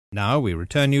Now we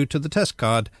return you to the test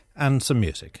card and some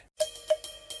music.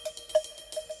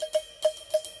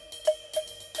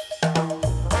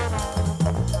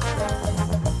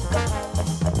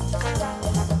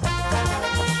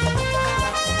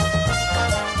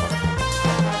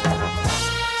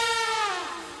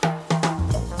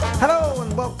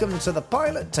 Welcome to the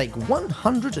Pilot Take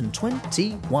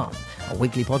 121, a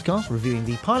weekly podcast reviewing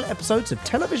the pilot episodes of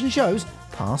television shows,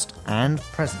 past and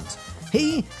present.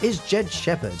 He is Jed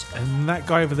Shepherd. And that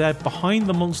guy over there behind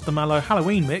the Monster Mallow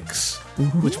Halloween mix,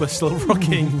 which we're still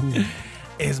rocking,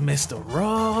 is Mr.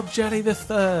 Rob Jelly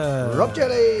III. Rob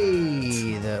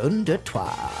Jelly, the Undertoir.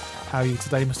 How are you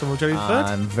today, Mr. Rob Jelly III?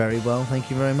 I'm very well,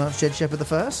 thank you very much, Jed Shepherd the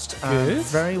Good.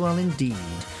 Very well indeed.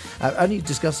 Only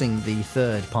discussing the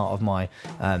third part of my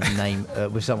name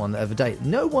with someone the other day.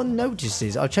 No one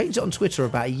notices. I changed it on Twitter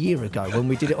about a year ago when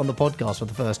we did it on the podcast for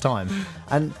the first time.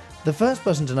 And the first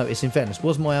person to notice, in fairness,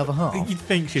 was my other half. You'd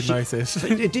think she'd notice.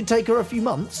 It did take her a few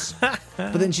months.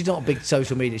 But then she's not a big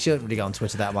social media. She doesn't really go on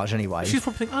Twitter that much anyway. She's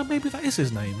probably thinking, maybe that is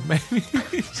his name. Maybe.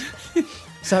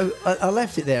 So I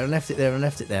left it there and left it there and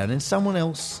left it there. And then someone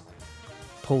else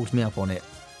pulled me up on it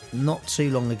not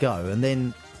too long ago. And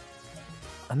then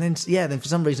for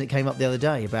some reason it came up the other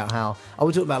day about how I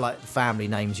was talking about like family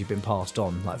names you've been passed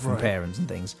on, like from parents and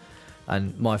things.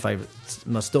 And my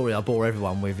story I bore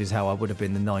everyone with is how I would have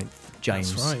been the 9th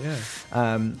James. That's right,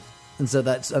 yeah.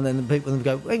 And then people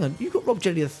go, hang on, you've got Rob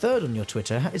Jelly III on your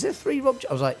Twitter. Is there 3 Rob?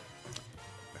 I was like,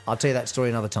 I'll tell you that story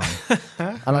another time.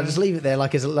 And I just leave it there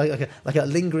like a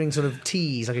lingering sort of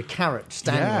tease, like a carrot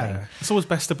standing. Yeah. It's always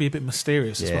best to be a bit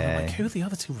mysterious as well. I'm like, who are the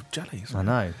other 2 Rob Jellies? I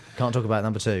know. Can't talk about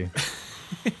number 2.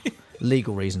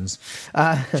 Legal reasons.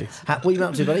 What are you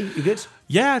up to, buddy? You good?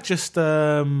 Yeah, just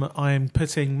I'm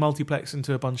putting multiplex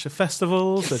into a bunch of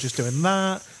festivals. So just doing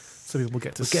that. So people will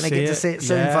get to see it. We're going to get to see it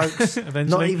soon, folks.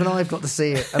 Eventually. Not even I've got to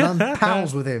see it. And I'm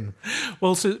pals with him.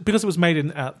 Well, so because it was made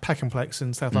at Pack&Plex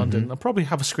in South London, I'll probably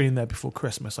have a screening there before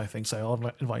Christmas, I think. So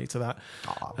I'll invite you to that.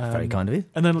 Oh, very kind of you.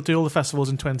 And then I'll do all the festivals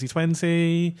in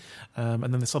 2020. And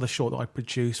then this other short that I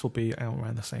produce will be out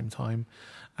around the same time.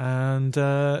 And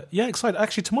excited.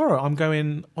 Actually, tomorrow I'm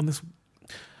going on this.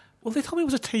 Well, they told me it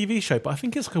was a TV show, but I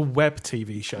think it's like a web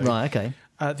TV show. Right, okay.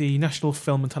 At the National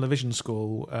Film and Television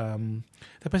School,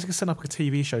 they're basically setting up a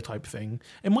TV show type thing.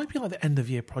 It might be like the end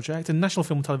of year project. And National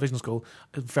Film and Television School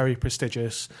is very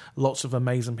prestigious. Lots of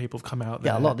amazing people have come out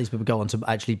there. Yeah, a lot of these people go on to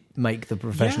actually make the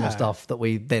professional stuff that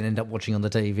we then end up watching on the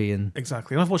TV. And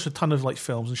exactly. And I've watched a ton of like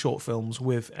films and short films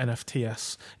with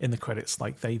NFTS in the credits,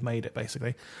 like they've made it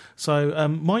basically. So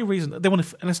my reason they want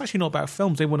to, and it's actually not about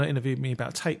films. They want to interview me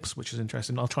about tapes, which is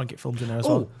interesting. I'll try and get films in there as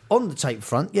well. On the tape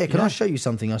front, can I show you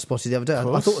something I spotted the other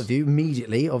day? I thought of you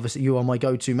immediately. Obviously, you are my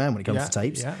go-to man when it comes to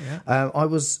tapes. I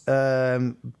was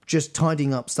just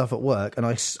tidying up stuff at work, and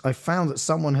I found that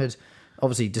someone had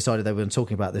obviously decided they were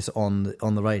talking about this on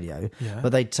the radio, but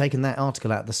they'd taken that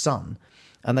article out of The Sun,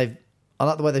 and I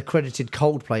like the way they credited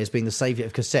Coldplay as being the saviour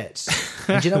of cassettes.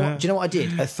 And do you know what I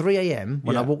did? At 3 a.m,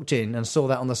 when I walked in and saw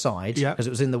that on the side, because it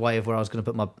was in the way of where I was going to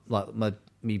put my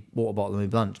water bottle and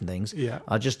my lunch and things,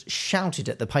 I just shouted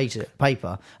at the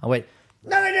paper. I went,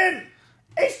 "No, they didn't!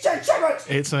 It's Jed Shepherd!"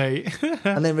 It's me.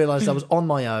 And then realised I was on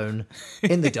my own,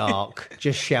 in the dark,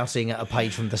 just shouting at a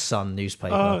page from The Sun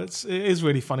newspaper. Oh, it is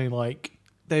really funny, like...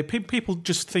 People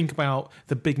just think about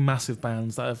the big, massive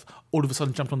bands that have all of a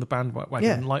sudden jumped on the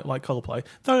bandwagon, like Coldplay.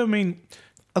 Though, I mean...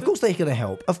 Of course they're going to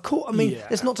help. Of course, I mean,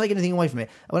 let's not take anything away from it.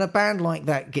 When a band like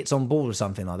that gets on board with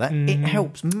something like that, it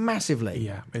helps massively.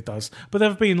 Yeah, it does. But there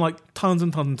have been like tons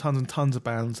and tons and tons and tons of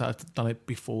bands that have done it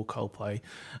before Coldplay.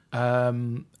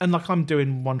 And like I'm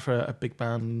doing one for a big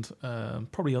band,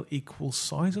 probably equal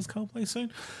size as Coldplay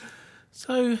soon.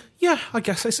 So, yeah, I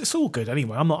guess it's all good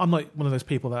anyway. I'm not one of those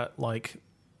people that like...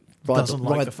 Ride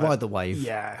the wave.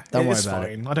 Yeah, don't worry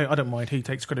about it. I don't mind who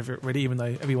takes credit for it really, even though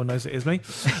everyone knows it is me.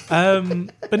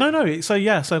 But no. So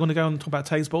I'm going to go and talk about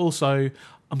tapes, but also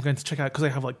I'm going to check out because they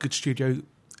have like good studio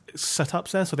setups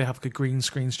there. So they have like a green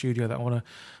screen studio that I want to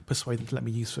persuade them to let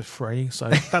me use for free. So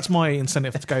that's my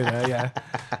incentive to go there. Yeah,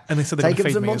 and they said they're take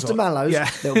them to Monster Mallows. Yeah,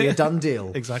 there'll be a done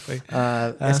deal. Exactly.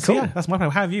 That's cool. So that's my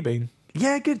plan. How have you been?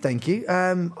 Yeah, good. Thank you. What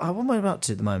am I up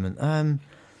to at the moment?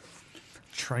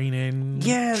 Training,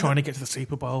 trying to get to the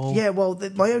Super Bowl. Yeah, well,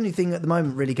 my only thing at the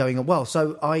moment really going on well.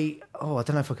 So I don't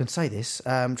know if I can say this.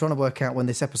 I'm trying to work out when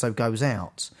this episode goes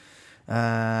out.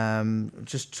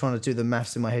 Just trying to do the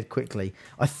maths in my head quickly.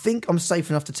 I think I'm safe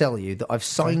enough to tell you that I've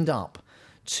signed up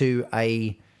to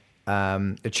a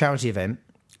charity event,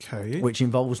 which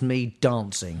involves me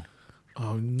dancing.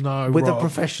 Oh no! With a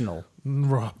professional.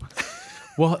 Rob,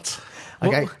 what?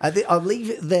 Okay, I'll leave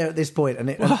it there at this point, and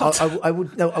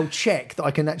I'll check that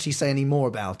I can actually say any more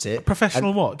about it.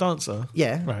 Professional dancer?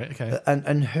 Yeah, right. Okay,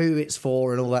 and who it's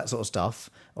for and all that sort of stuff.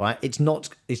 All right, it's not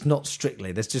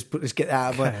strictly. Let's get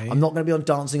out of it. I'm not going to be on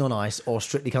Dancing on Ice or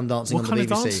Strictly Come Dancing on the BBC. What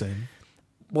kind of dancing?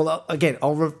 Well, again,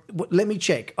 let me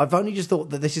check. I've only just thought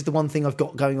that this is the one thing I've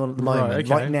got going on at the moment.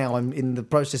 Right now, I'm in the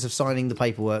process of signing the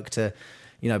paperwork to,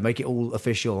 make it all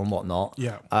official and whatnot.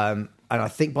 Yeah. And I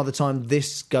think by the time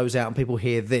this goes out and people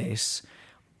hear this,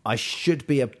 I should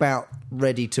be about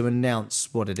ready to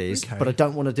announce what it is. Okay. But I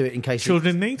don't want to do it in case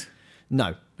Children need?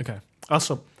 No. Okay.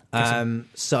 Awesome.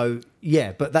 So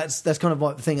yeah, but that's kind of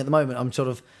my thing at the moment. I'm sort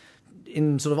of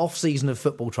in off season of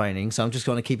football training, so I'm just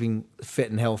kind of keeping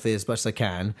fit and healthy as best I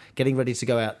can, getting ready to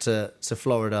go out to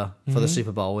Florida for the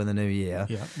Super Bowl in the new year.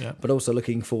 Yeah. But also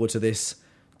looking forward to this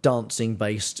dancing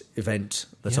based event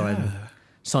that I'm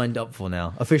signed up for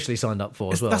now, officially signed up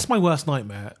for as well. That's my worst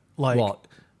nightmare. Like what?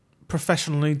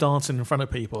 Professionally dancing in front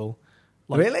of people.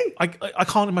 Like, really? I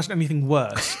can't imagine anything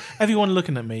worse. Everyone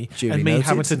looking at me Duly and me noted.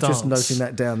 having to dance. Just noting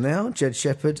that down now. Jed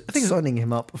Shepherd signing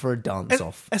him up for a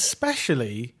dance-off.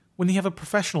 Especially when you have a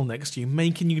professional next to you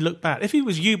making you look bad. If it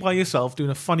was you by yourself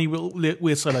doing a funny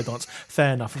weird solo dance,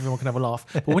 fair enough, everyone can have a laugh.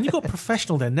 But when you've got a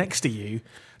professional there next to you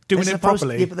doing it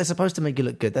properly... Yeah, but they're supposed to make you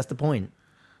look good. That's the point.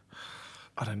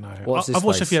 I don't know. I've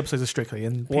watched a few episodes of Strictly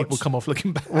and people come off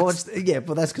looking bad. Yeah,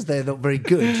 but that's because they're not very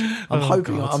good. I'm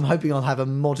hoping I'll have a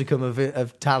modicum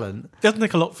of talent. It doesn't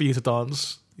take a lot for you to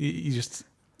dance. You just...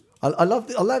 I love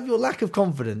your lack of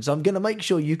confidence. I'm going to make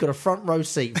sure you've got a front row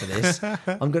seat for this.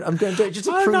 I'm going to do it just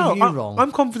to prove you wrong.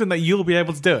 I'm confident that you'll be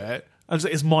able to do it.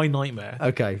 It's my nightmare.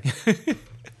 Okay.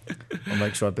 I'll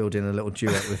make sure I build in a little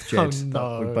duet with Jed.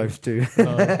 No. We both do.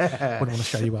 No. Wouldn't want to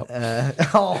show you up.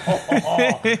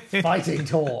 Fighting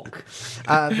talk.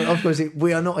 But of course,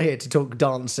 we are not here to talk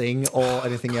dancing or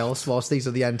anything else, whilst these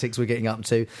are the antics we're getting up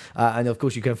to. And of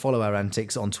course, you can follow our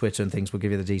antics on Twitter and things. We'll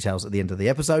give you the details at the end of the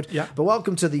episode. Yeah. But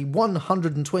welcome to the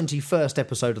 121st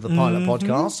episode of the Pilot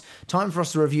Podcast. Time for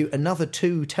us to review another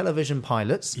 2 television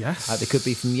pilots. Yes. They could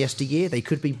be from yesteryear. They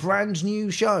could be brand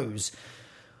new shows.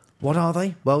 What are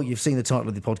they? Well, you've seen the title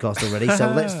of the podcast already,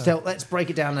 so let's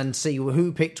break it down and see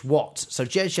who picked what. So,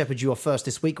 Jed Shepherd, you are first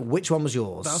this week. Which one was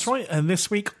yours? That's right. And this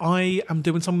week, I am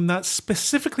doing something that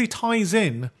specifically ties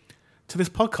in to this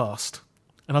podcast.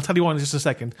 And I'll tell you why in just a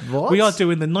second. What? We are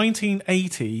doing the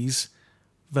 1980s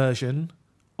version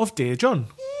of Dear John.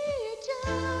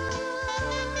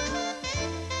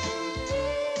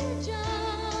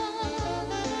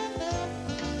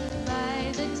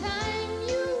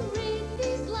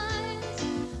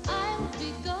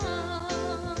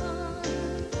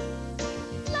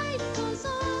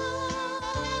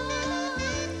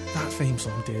 Theme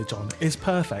song, Dear John, is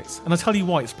perfect. And I'll tell you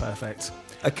why it's perfect.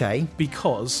 Okay.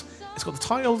 Because it's got the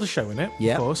title of the show in it,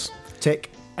 of course. Tick.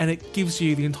 And it gives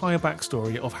you the entire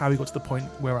backstory of how he got to the point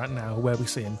we're at now, where we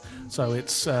see him. So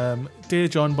it's Dear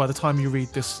John, by the time you read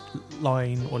this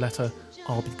line or letter,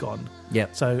 I'll be gone. Yeah.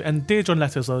 So, and Dear John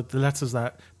letters are the letters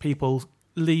that people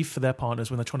leave for their partners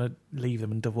when they're trying to leave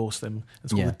them and divorce them.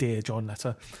 It's called a Dear John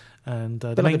letter. And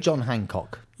like a John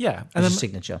Hancock. Yeah. And a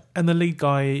signature. And the lead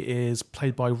guy is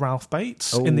played by Ralph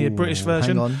Bates in the British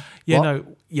version. Hang on.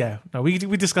 Yeah, no. We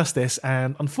discussed this,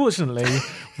 and unfortunately,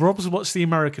 Rob's watched the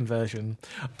American version,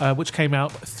 which came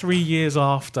out 3 years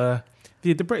after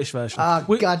the British version.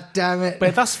 God damn it.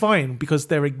 But that's fine, because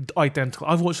they're identical.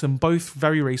 I've watched them both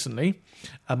very recently.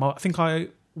 I think I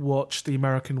watched the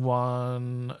American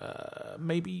one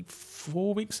maybe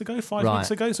 4 weeks ago, 5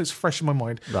 weeks ago, so it's fresh in my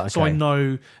mind. Right, okay. So I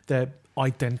know they're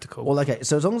identical. Well, okay,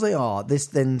 so as long as they are, this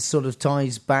then sort of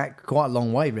ties back quite a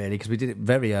long way, really, because we did it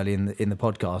very early in the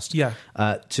podcast. Yeah.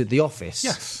 To The Office.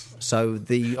 Yes. So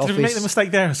The Office... Did we make the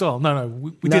mistake there as well? No.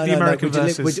 We did the American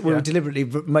versus... We deliberately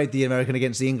made the American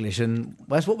against the English, and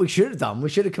that's what we should have done. We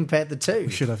should have compared the two.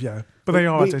 We should have, yeah. But they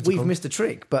are identical. We've missed a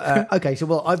trick. But, okay,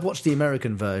 so, I've watched the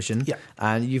American version, yeah,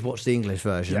 and you've watched the English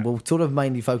version. Yeah. We'll sort of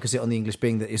mainly focus it on the English,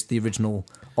 being that it's the original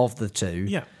of the two.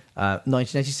 Yeah.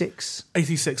 1986?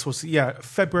 86 was,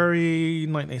 February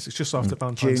 1986, just after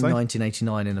Valentine's June Day.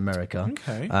 1989 in America.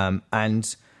 Okay.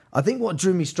 And I think what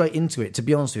drew me straight into it, to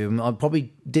be honest with you, I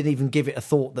probably didn't even give it a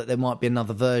thought that there might be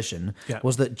another version,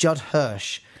 was that Judd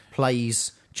Hirsch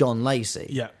plays John Lacey.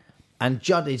 Yeah. And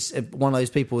Judd is one of those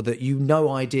people that no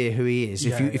idea who he is.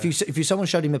 If someone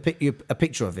showed him a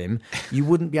picture of him, you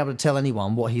wouldn't be able to tell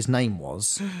anyone what his name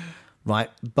was, right?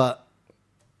 But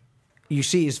you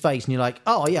see his face and you're like,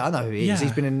 oh yeah, I know who he is. Yeah.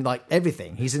 He's been in like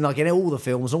everything. He's in like in all the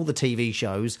films, all the TV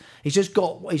shows. He's just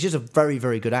a very,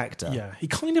 very good actor. Yeah, he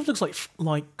kind of looks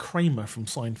like Kramer from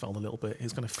Seinfeld a little bit.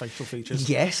 His kind of facial features.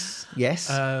 Yes.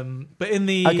 But in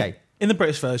the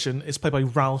British version, it's played by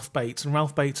Ralph Bates, and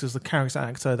Ralph Bates is the character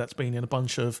actor that's been in a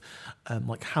bunch of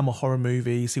like Hammer horror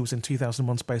movies. He was in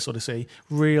 2001: Space Odyssey.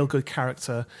 Real good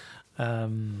character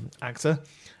actor.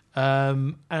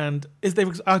 And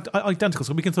they're identical,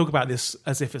 so we can talk about this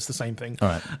as if it's the same thing. All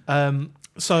right.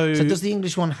 So does the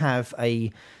English one have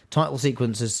a title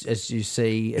sequence as you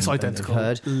see? It's identical,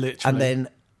 heard, literally. And then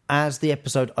as the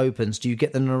episode opens, do you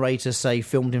get the narrator say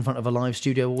filmed in front of a live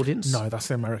studio audience? No, that's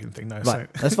the American thing. No,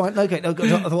 right, that's fine. Okay, no,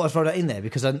 I thought I'd throw that in there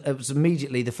because it was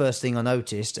immediately the first thing I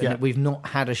noticed, and we've not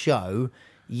had a show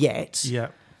yet,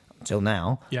 until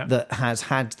now, that has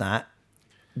had that.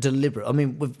 Deliberate. I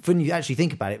mean, when you actually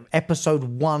think about it, episode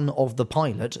 1 of the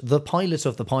pilot of the pilot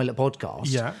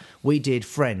podcast, we did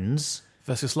Friends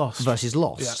versus Lost.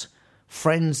 Yeah.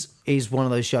 Friends is one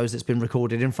of those shows that's been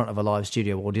recorded in front of a live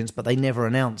studio audience, but they never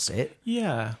announce it.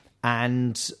 Yeah.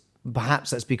 And perhaps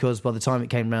that's because by the time it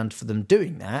came around for them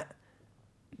doing that,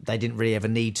 they didn't really ever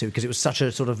need to because it was such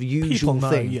a sort of usual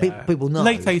thing. People know.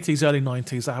 Late 80s, early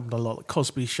 90s, that happened a lot.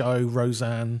 Cosby Show,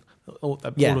 Roseanne, all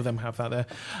of them have that there.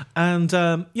 And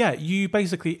you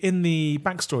basically, in the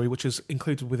backstory, which is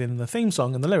included within the theme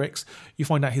song and the lyrics, you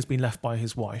find out he's been left by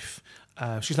his wife.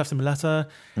 She's left him a letter.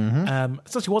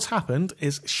 Essentially what's happened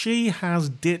is she has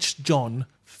ditched John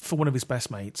for one of his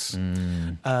best mates.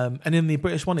 And in the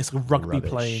British one, it's a rugby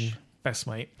playing best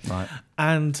mate. Right.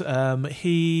 And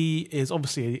he is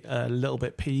obviously a little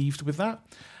bit peeved with that.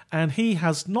 And he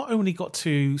has not only got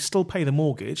to still pay the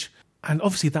mortgage, and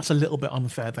obviously that's a little bit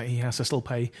unfair that he has to still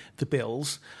pay the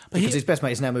bills. But because his best mate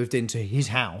has now moved into his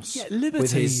house. Yeah, liberties.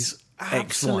 With his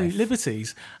absolute ex-wife.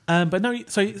 Liberties. But no,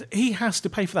 so he has to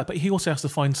pay for that, but he also has to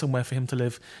find somewhere for him to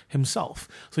live himself.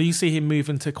 So you see him move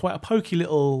into quite a pokey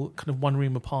little kind of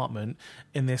one-room apartment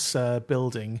in this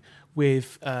building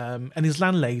with, and his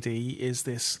landlady is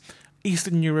this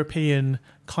Eastern European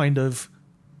kind of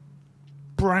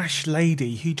brash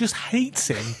lady who just hates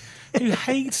him.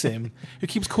 Who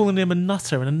keeps calling him a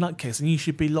nutter and a nutcase, and you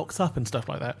should be locked up and stuff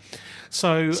like that.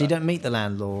 So you don't meet the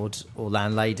landlord or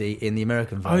landlady in the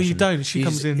American version. Oh, you don't? She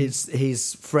comes in. It's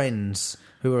his friends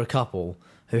who are a couple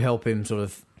who help him sort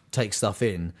of take stuff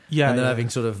in. Yeah, and they're having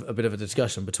sort of a bit of a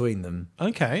discussion between them.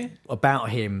 Okay. About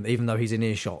him, even though he's in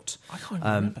earshot. I can't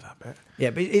remember that bit. Yeah,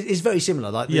 but it's very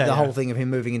similar. Like the whole thing of him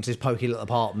moving into his pokey little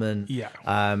apartment. Yeah.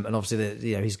 And obviously,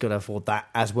 he's got to afford that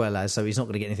as well as, so he's not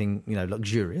going to get anything,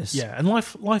 luxurious. Yeah, and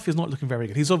life is not looking very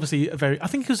good. He's obviously I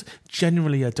think he was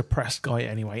generally a depressed guy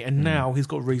anyway, and now he's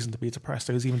got reason to be depressed,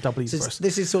 so he's even doubly depressed.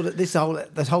 This is sort of, this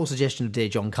whole suggestion of Dear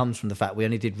John comes from the fact we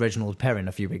only did Reginald Perrin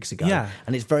a few weeks ago. Yeah.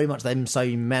 And it's very much them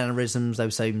same mannerisms,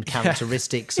 those same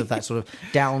characteristics of that sort of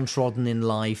downtrodden in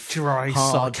life. Dry,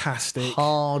 sarcastic.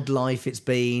 Hard life it's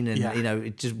been, and,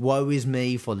 it just woe is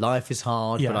me for life is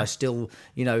hard, but I still,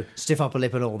 stiff upper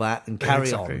lip and all that and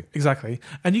carry on. Exactly.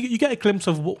 And you get a glimpse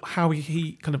of how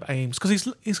he kind of aims, because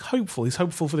he's hopeful. He's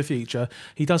hopeful for the future.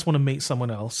 He does want to meet someone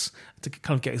else to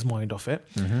kind of get his mind off it.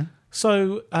 Mm-hmm.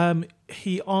 So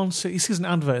he sees an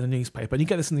advert in the newspaper, and you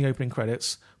get this in the opening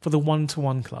credits, for the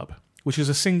One-to-One Club, which is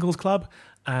a singles club,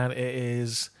 and it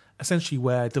is essentially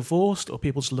where divorced or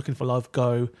people just looking for love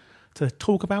go to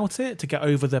talk about it, to get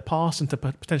over their past, and to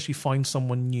potentially find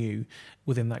someone new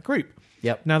within that group.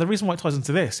 Yep. Now, the reason why it ties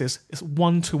into this is it's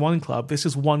One-to-One Club. This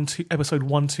is episode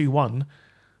 121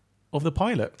 of the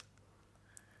pilot.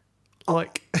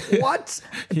 Like what?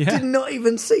 Did not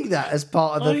even see that as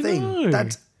part of the thing. Know.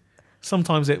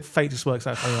 Sometimes fate just works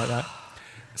out something like that.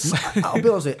 So, I'll be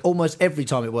honest with you, almost every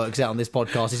time it works out on this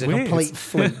podcast is a complete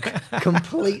fluke.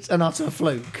 Complete and utter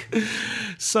fluke.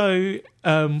 So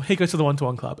he goes to the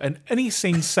One-to-One Club, and any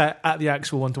scene set at the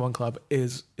actual One-to-One Club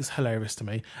is hilarious to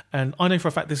me. And I know for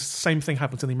a fact this same thing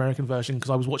happens in the American version, because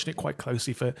I was watching it quite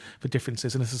closely for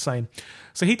differences, and it's the same.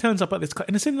 So he turns up at this,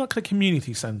 and it's in like a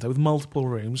community centre with multiple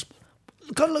rooms.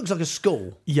 It kind of looks like a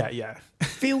school. Yeah.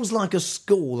 Feels like a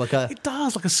school. It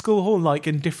does, like a school hall, like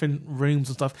in different rooms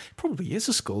and stuff. It probably is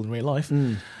a school in real life.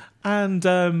 Mm.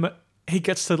 And he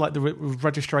gets to like the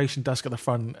registration desk at the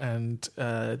front, and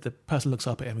the person looks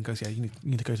up at him and goes, "Yeah, you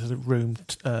need to go to the room,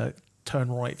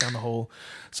 turn right down the hall."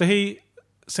 So he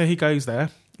goes there.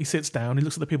 He sits down. He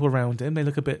looks at the people around him. They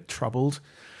look a bit troubled,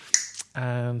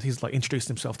 and he's like introducing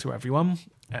himself to everyone.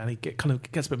 And he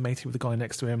gets a bit matey with the guy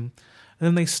next to him. And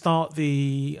then they start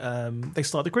the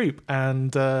group,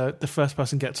 and the first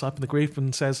person gets up in the group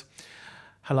and says,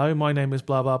 "Hello, my name is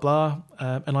blah blah blah,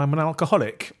 and I'm an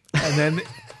alcoholic." And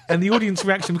then And the audience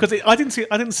reaction, because I didn't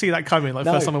see that coming. Like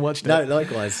first time I watched it. No,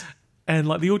 likewise. And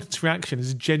like the audience reaction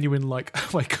is genuine, like, oh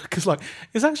my god, because like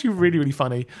it's actually really, really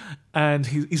funny. And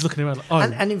he's looking around like, oh.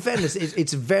 And in fairness,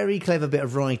 it's a very clever bit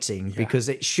of writing because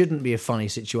it shouldn't be a funny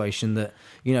situation that,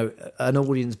 you know, an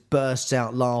audience bursts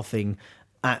out laughing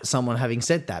at someone having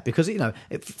said that, because, you know,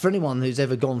 for anyone who's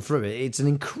ever gone through it, it's an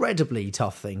incredibly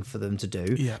tough thing for them to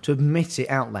do, to admit it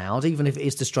out loud, even if it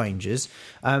is to strangers.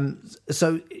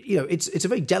 So, you know, it's a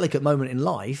very delicate moment in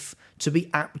life to be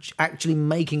actually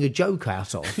making a joke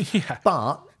out of.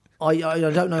 But I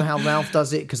don't know how Ralph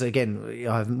does it, because, again,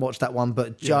 I haven't watched that one,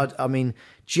 but Judd, I mean,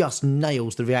 just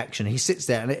nails the reaction. He sits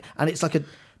there and it's like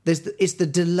it's the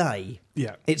delay.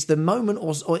 Yeah. It's the moment,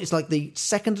 or it's like the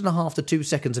second and a half to 2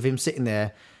 seconds of him sitting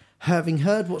there, having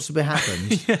heard what's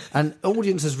happened, and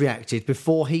audience has reacted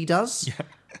before he does,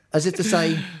 as if to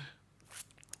say,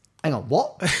 hang on,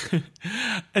 what?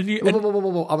 I'm in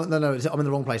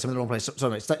the wrong place.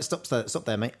 Sorry, mate. Stop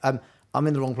there, mate. I'm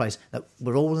in the wrong place.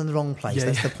 We're all in the wrong place.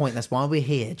 That's the point. That's why we're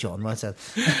here, John.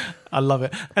 I love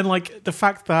it. And like the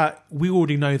fact that we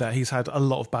already know that he's had a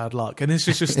lot of bad luck, and it's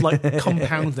just like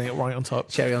compounding it right on top.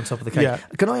 Cherry on top of the cake. Yeah.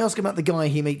 Can I ask about the guy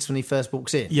he meets when he first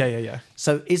walks in? Yeah.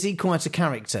 So is he quite a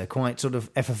character, quite sort of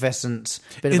effervescent,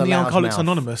 bit in of a the loudmouth? Alcoholics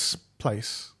Anonymous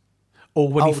place? Or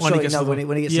when he finally gets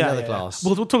when he gets to the other class.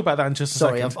 We'll talk about that in just a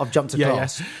second. Sorry, I've jumped a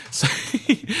class.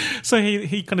 Yeah. So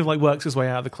he kind of like works his way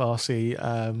out of the class,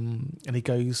 and he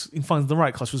finds the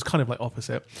right class, which was kind of like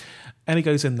opposite. And he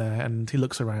goes in there and he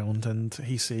looks around and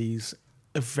he sees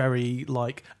a very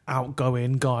like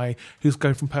outgoing guy who's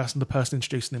going from person to person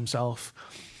introducing himself.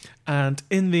 And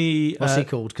in the... What's he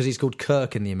called? Because he's called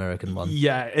Kirk in the American one.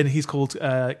 Yeah, and he's called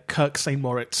Kirk St.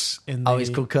 Moritz in the... Oh, he's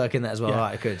called Kirk in that as well.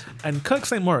 Right, good. And Kirk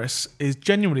St. Moritz is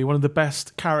genuinely one of the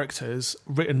best characters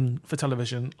written for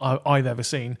television I've ever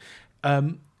seen.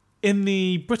 In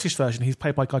the British version, he's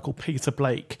played by a guy called Peter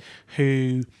Blake,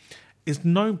 who is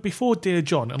known before Dear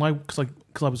John, and because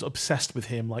I was obsessed with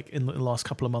him like in the last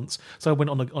couple of months, so I went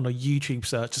on a YouTube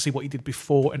search to see what he did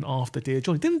before and after Dear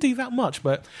John. He didn't do that much,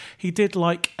 but he did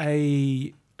like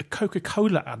a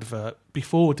Coca-Cola advert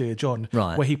before Dear John,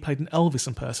 where he played an Elvis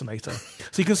impersonator.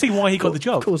 So you can see why he got the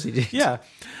job. Of course he did. Yeah.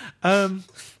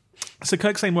 So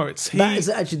Kirk St. Moritz, that is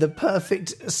actually the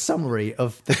perfect summary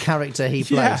of the character he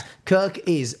plays. Kirk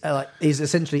is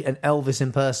essentially an Elvis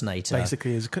impersonator,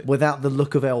 basically, without the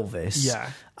look of Elvis.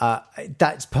 Yeah,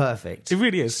 that's perfect. It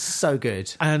really is so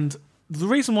good. And the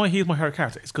reason why he's my hero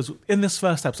character is because in this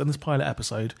first episode, in this pilot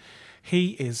episode,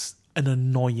 he is an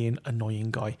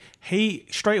annoying guy. He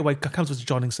straight away comes to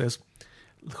John and says,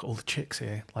 "Look at all the chicks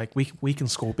here. Like we can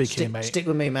score big here, mate. Stick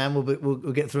with me, man. We'll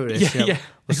get through this.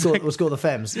 We'll score the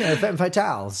femmes. Femme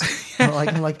fatales."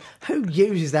 I'm like, who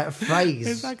uses that phrase?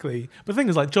 Exactly. But the thing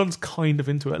is, like, John's kind of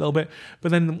into it a little bit.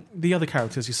 But then the other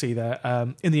characters you see there,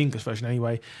 in the English version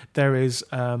anyway, there is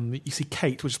you see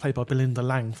Kate, which is played by Belinda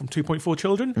Lang from 2.4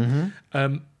 Children.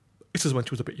 Mm-hmm. This is when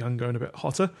she was a bit younger and a bit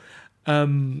hotter.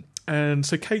 And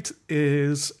so Kate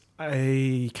is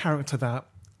a character that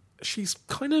she's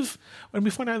kind of, when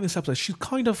we find out in this episode, she's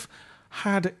kind of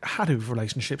had a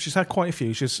relationship. She's had quite a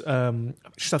few. She's had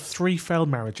 3 failed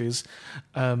marriages,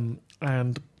 and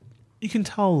you can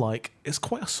tell like it's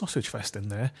quite a sausage fest in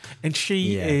there. And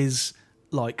she is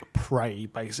like prey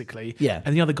basically. Yeah.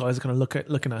 And the other guys are kind of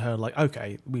looking at her like,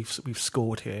 okay, we've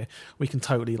scored here. We can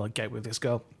totally like get with this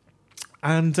girl.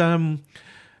 And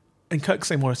Kirk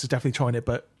St. Moritz is definitely trying it,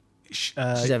 but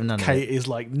Kate is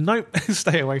like, nope,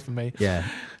 stay away from me. Yeah.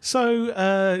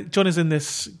 So John is in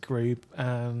this group,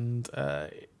 and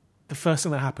the first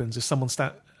thing that happens is someone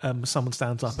stands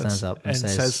up and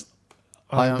says,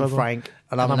 "Hi, I'm Frank,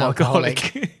 and I'm an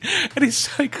alcoholic." And it's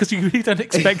so, because you really don't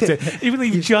expect it, even though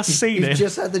you've just seen it. You've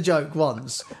just had the joke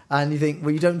once, and you think,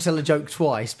 well, you don't tell a joke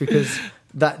twice because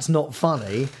that's not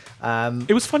funny.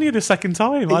 It was funnier the second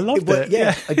time. I loved it.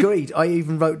 Yeah, agreed. I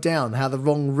even wrote down how the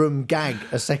wrong room gag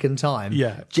a second time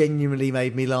genuinely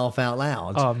made me laugh out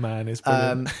loud. Oh man, it's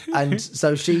brilliant. And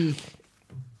so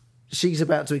she's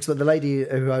about to explain. The lady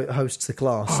who hosts the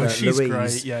class, she's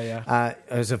Louise, great.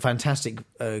 has a fantastic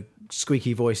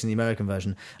squeaky voice in the American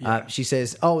version. She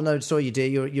says, "Oh no, sorry, you dear,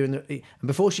 you're in the." And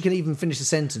before she can even finish the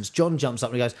sentence, John jumps up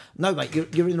and he goes, "No, mate,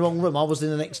 you're in the wrong room. I was in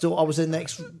the next door. I was in the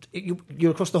next.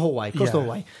 You're across the hallway. The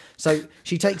hallway." So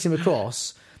she takes him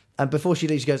across. And before she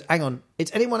leaves, she goes, "Hang on,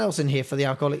 it's anyone else in here for the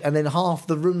alcoholic?" And then half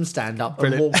the room stand up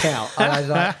and walk out. And I was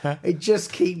like, it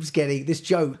just keeps getting, this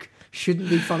joke shouldn't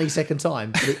be funny second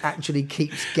time, but it actually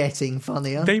keeps getting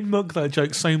funnier. They mug that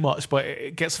joke so much, but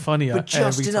it gets funnier. But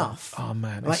just enough. Oh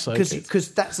man, it's so good.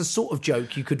 Because that's the sort of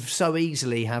joke you could so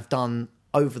easily have done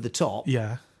over the top.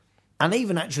 Yeah. And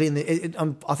even actually,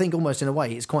 I think almost in a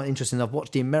way, it's quite interesting. I've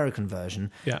watched the American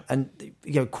version, and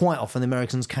quite often the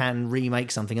Americans can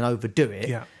remake something and overdo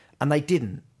it, and they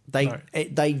didn't.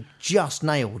 They just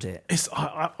nailed it.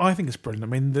 I think it's brilliant. I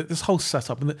mean, this whole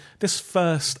setup and this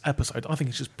first episode, I think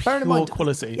it's just pure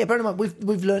quality. Yeah, bear in mind,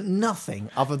 we've learnt nothing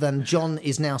other than John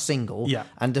is now single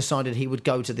and decided he would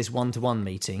go to this one-to-one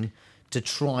meeting to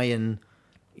try and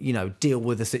deal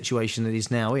with the situation that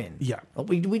he's now in. Yeah,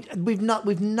 we've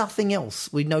nothing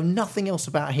else. We know nothing else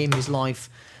about him, his life,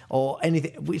 or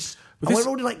anything. We're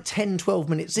already like 10, 12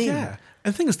 minutes in. Yeah.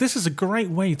 And the thing is, this is a great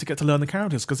way to get to learn the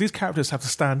characters, because these characters have to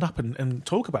stand up and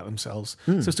talk about themselves.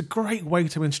 So it's a great way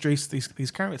to introduce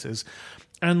these characters.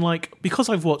 And because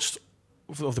I've watched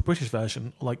of the British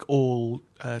version, all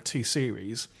 2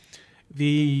 series,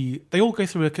 they all go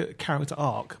through a character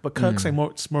arc, but Kirksey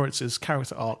Moritz's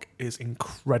character arc is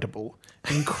incredible.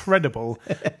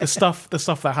 the stuff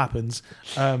that happens.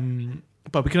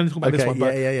 But we can only talk about this one.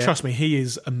 But trust me, he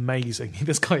is amazing.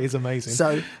 This guy is amazing.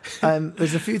 So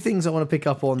there's a few things I want to pick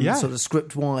up on, sort of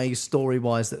script-wise,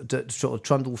 story-wise, that sort of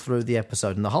trundle through the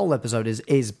episode. And the whole episode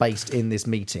is based in this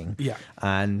meeting,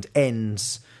 and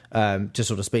ends. To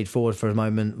sort of speed forward for a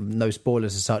moment, no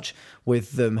spoilers as such,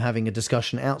 with them having a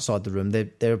discussion outside the room.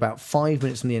 They're about 5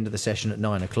 minutes from the end of the session at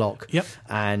 9:00. Yep.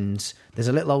 And there's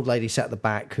a little old lady sat at the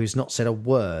back who's not said a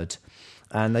word.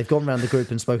 And they've gone around the group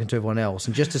and spoken to everyone else.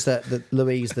 And just as that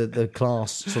Louise, the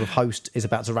class sort of host, is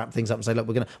about to wrap things up and say, look,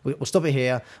 we'll stop it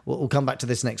here. We'll come back to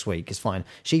this next week. It's fine.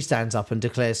 She stands up and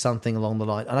declares something along the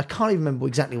line. And I can't even remember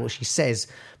exactly what she says,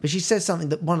 but she says something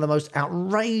that one of the most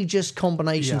outrageous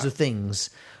combinations of things.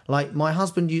 Like my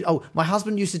husband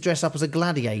used to dress up as a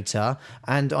gladiator,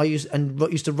 and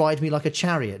used to ride me like a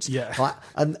chariot. Yeah,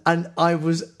 and I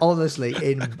was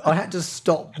honestly I had to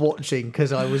stop watching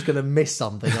because I was going to miss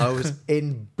something. I was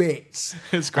in bits.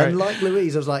 It's great. And like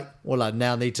Louise, I was like, well, I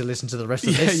now need to listen to the rest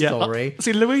of this story.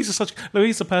 See, Louise,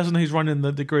 the person who's running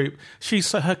the group. She's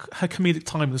her comedic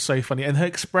timing is so funny, and her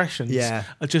expressions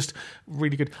are just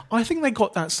really good. I think they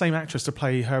got that same actress to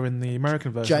play her in the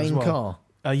American version Jane as well. Carr.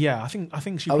 I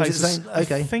think she plays.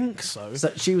 Okay. I think so.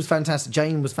 So she was fantastic.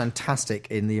 Jane was fantastic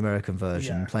in the American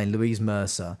version, playing Louise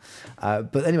Mercer.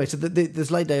 But anyway, so this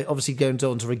lady obviously goes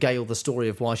on to regale the story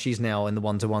of why she's now in the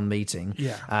one-to-one meeting.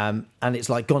 Yeah. And it's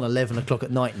gone 11:00 at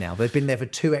night now. They've been there for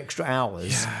 2 extra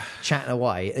hours chatting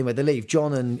away. Anyway, they leave.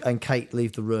 John and Kate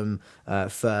leave the room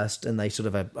first, and they sort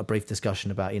of have a brief discussion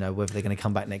about whether they're going to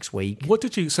come back next week. What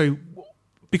did you so?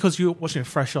 Because you're watching it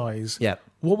fresh eyes. Yeah.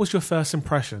 What was your first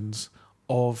impressions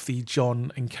of the John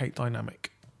and Kate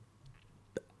dynamic?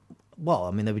 Well,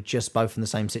 I mean, they were just both in the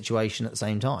same situation at the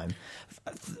same time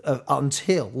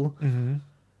until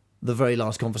the very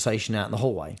last conversation out in the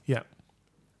hallway. Yeah.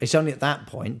 It's only at that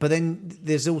point. But then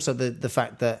there's also the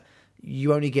fact that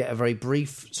you only get a very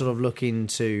brief sort of look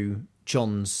into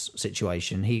John's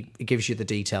situation. He gives you the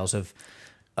details of,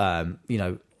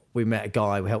 we met a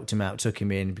guy, we helped him out, took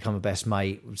him in, become a best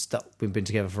mate. We've been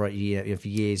together for for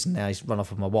years, and now he's run off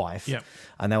with my wife. Yeah.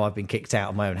 And now I've been kicked out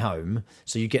of my own home.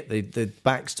 So you get the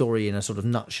backstory in a sort of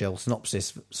nutshell,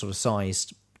 synopsis sort of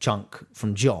sized chunk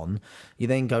from John. You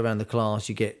then go around the class,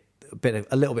 you get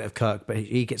a little bit of Kirk, but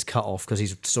he gets cut off because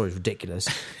his story is ridiculous.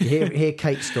 You hear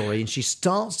Kate's story, and she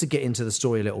starts to get into the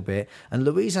story a little bit. And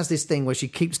Louise has this thing where she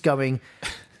keeps going,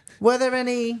 were there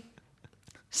any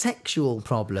sexual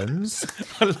problems?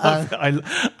 I love it.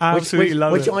 I absolutely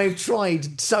love it. Which I've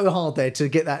tried so hard there to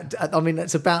get that. I mean,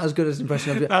 that's about as good as an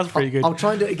impression of it. That's pretty good. I'll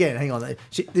try and do it again. Hang on.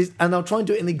 And I'll try and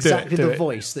do it in exactly the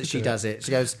voice that she does it.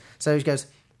 She goes,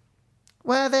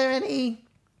 were there any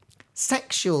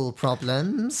sexual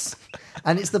problems?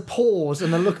 And it's the pause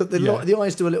and the look at the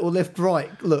eyes do a little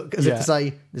left-right look as if to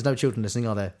say, there's no children listening,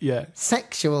 are there? Yeah.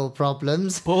 Sexual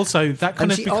problems. But also, that kind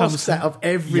and of she becomes... asks that of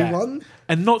everyone. Yeah.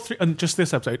 And and just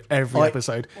this episode, every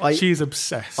episode. She's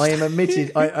obsessed. I am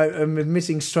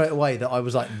admitting straight away that I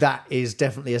was like, that is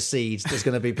definitely a seed that's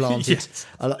going to be planted. Yes.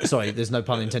 Sorry, there's no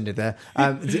pun intended there.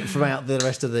 Throughout the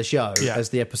rest of the show as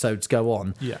the episodes go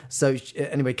on. Yeah. So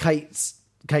anyway, Kate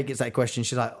gets that question.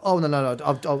 She's like, oh, no, I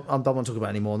don't want to talk about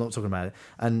it anymore. I'm not talking about it.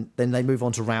 And then they move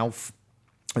on to Ralph,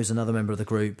 who's another member of the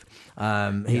group.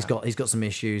 He's got some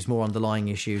issues, more underlying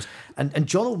issues. And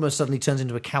John almost suddenly turns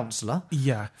into a counsellor.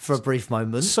 Yeah. For a brief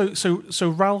moment. So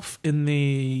Ralph in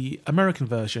the American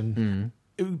version,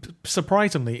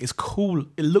 surprisingly, is cool.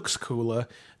 It looks cooler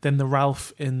than the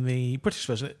Ralph in the British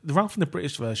version. The Ralph in the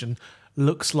British version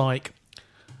looks like...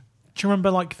 Do you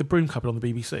remember the Broom Cupboard on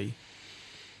the BBC?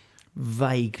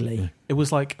 Vaguely. It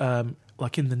was like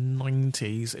like in the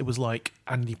 90s, it was like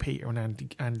Andy Peter and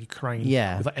Andy Crane,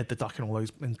 with like Ed the Duck and all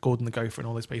those, and Gordon the Gopher and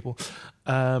all those people.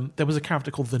 There was a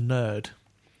character called the Nerd,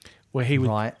 where he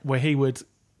would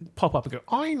pop up and go,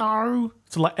 "I know,"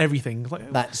 to like everything.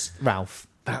 Like, that's Ralph.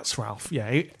 That's Ralph. Yeah,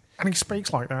 and he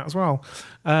speaks like that as well.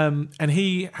 And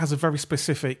he has a very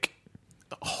specific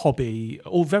hobby,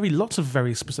 or lots of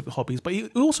very specific hobbies, but he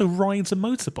also rides a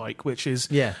motorbike, which is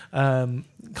kind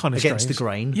of against strange. the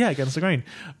grain. Yeah, against the grain.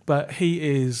 But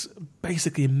he is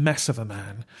basically a mess of a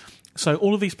man. So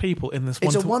all of these people in this,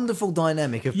 it's a wonderful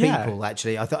dynamic of people.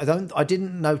 Actually, I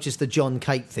didn't notice the John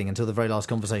Kate thing until the very last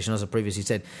conversation, as I previously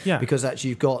said. Yeah, because actually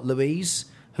you've got Louise,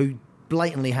 who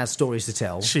blatantly has stories to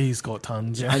tell. She's got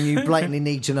tons, yeah. And you blatantly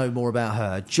need to know more about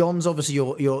her. John's obviously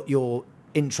your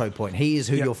intro point. He is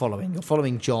who you're following. You're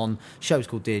following John. Show's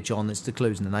called Dear John. It's the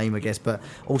clues in the name, I guess, but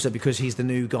also because he's the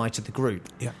new guy to the group.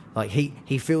 Yeah, like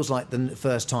he feels like the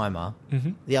first timer.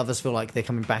 Mm-hmm. The others feel like they're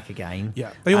coming back again.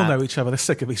 Yeah, they all know each other. They're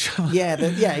sick of each other.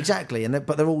 Yeah, exactly.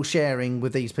 But they're all sharing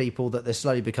with these people that they're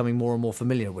slowly becoming more and more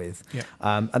familiar with. Yeah.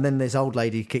 And then this old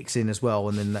lady kicks in as well,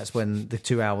 and then that's when the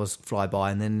 2 hours fly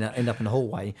by, and then end up in the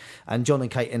hallway. And John and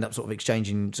Kate end up sort of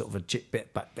exchanging sort of a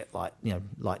bit like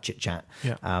like chit chat.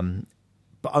 Yeah.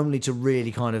 But only to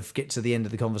really kind of get to the end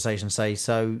of the conversation and say,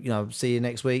 so, see you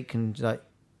next week. And like,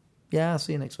 yeah, I'll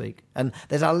see you next week. And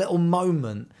there's a little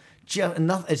moment.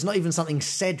 It's not even something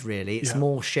said, really. It's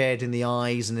more shared in the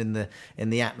eyes and in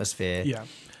the atmosphere.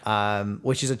 Yeah.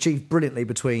 Which is achieved brilliantly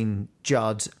between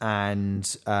Judd and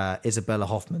Isabella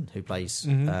Hoffman, who plays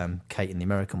Kate in the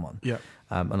American one. Yeah.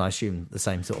 And I assume the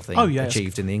same sort of thing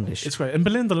achieved in the English. It's great. And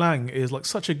Belinda Lang is like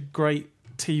such a great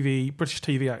British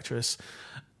TV actress.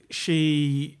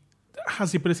 She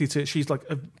has the ability to, she's like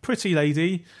a pretty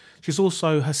lady. She's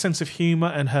also, her sense of humour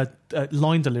and her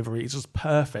line delivery is just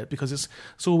perfect, because it's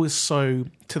always so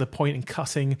to the point and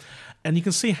cutting. And you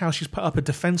can see how she's put up a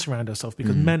defence around herself,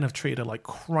 because men have treated her like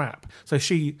crap. So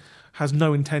she has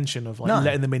no intention of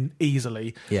letting them in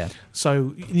easily. Yeah.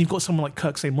 So you've got someone like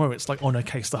Kirk St. Moritz like on her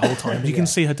case the whole time. You can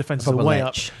see her defences are way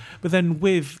up. But then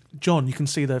with John, you can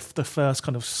see the first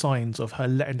kind of signs of her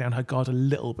letting down her guard a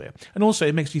little bit. And also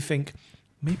it makes you think,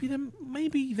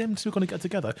 maybe them two are going to get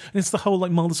together. And it's the whole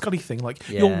like Mulder Scully thing. Like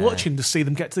you're watching to see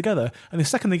them get together, and the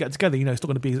second they get together, it's not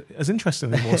going to be as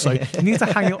interesting anymore. So you need to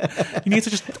hang up. You need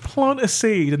to just plant a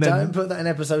seed and then don't put that in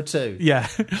episode 2. Yeah.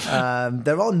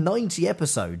 There are 90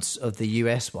 episodes of the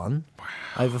US one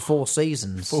over 4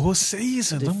 seasons. 4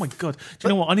 seasons. Oh my god! Do you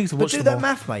know what? I need to watch. But do that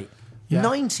math, mate. Yeah.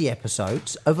 90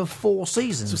 episodes over 4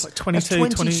 seasons. So it's like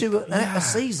 22 a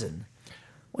season.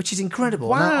 Which is incredible.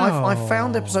 Wow. Now, I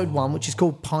found episode 1, which is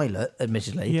called Pilot,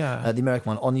 admittedly, the American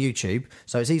one, on YouTube.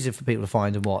 So it's easier for people to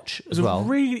find and watch as well.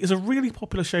 It's a really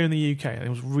popular show in the UK, and it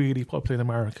was really popular in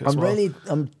America as well.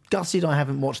 I'm gutted I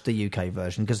haven't watched the UK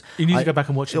version, because you need to go back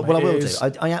and watch it. Well, I will do.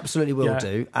 I absolutely will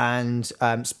do. And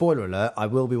spoiler alert, I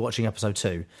will be watching episode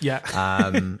 2.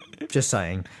 Yeah. Just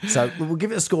saying. So we'll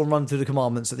give it a score and run through the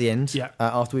commandments at the end. Yeah.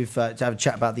 After we've to have a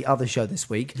chat about the other show this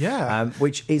week. Yeah.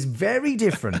 Which is very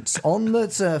different. On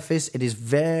the surface, it is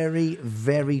very,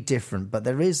 very different, but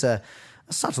there is a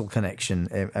subtle connection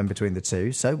in between the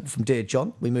two. So from Dear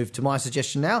John, we move to my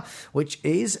suggestion now, which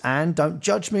is, and don't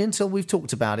judge me until we've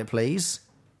talked about it, please,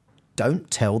 Don't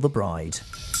Tell the Bride.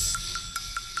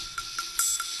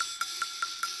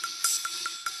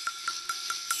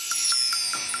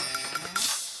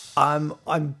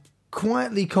 I'm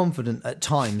quietly confident at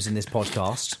times in this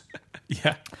podcast.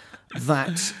 Yeah.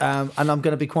 That, and I'm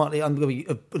going to be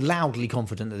loudly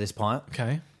confident at this part.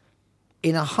 Okay.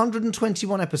 In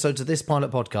 121 episodes of this pilot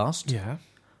podcast,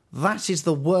 that is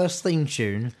the worst theme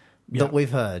tune that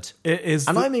we've heard. It is,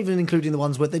 and I'm even including the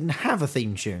ones where they didn't have a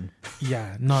theme tune.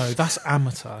 Yeah, no, that's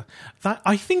amateur. That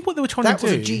I think what they were trying to do.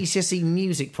 That was a GCSE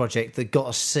music project that got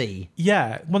a C.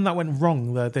 Yeah, one that went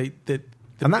wrong.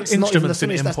 And that's not even the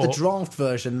finish. That's the draft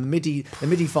version. The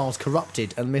MIDI files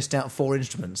corrupted and missed out 4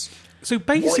 instruments. So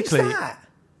basically, what is that?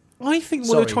 I think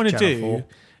what they were trying to do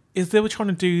is they were trying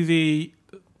to do the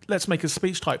let's make a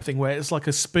speech type thing where it's like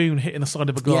a spoon hitting the side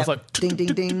of a glass, like ding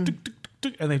ding ding.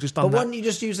 And they've just done that. But why don't you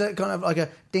just use that kind of like a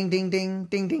ding, ding, ding,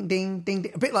 ding, ding, ding, ding,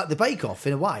 ding, a bit like the Bake Off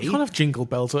in a way. You can't have jingle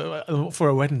bells for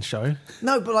a wedding show.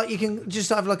 No, but like you can just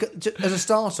have like as a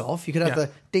start off, you could have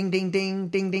the ding, ding, ding,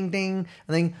 ding, ding, ding,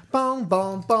 and then bong,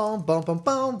 bong, bong, bong, bong,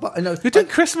 bong. You're doing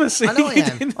Christmas. I know I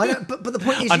am. I know, but the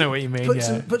point is, I know what you mean.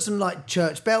 Put some like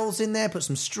church bells in there. Put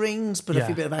some strings. Put a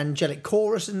few bit of angelic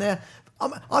chorus in there.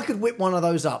 I could whip one of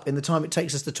those up in the time it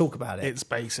takes us to talk about it. It's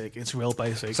basic. It's real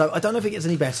basic. So I don't know if it gets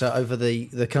any better over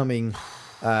the coming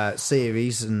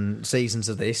series and seasons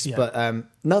of this, but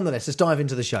nonetheless, let's dive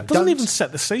into the show. It doesn't even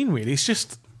set the scene, really. It's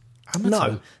just Amateur.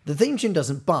 No, the theme tune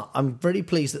doesn't, but I'm very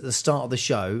pleased that at the start of the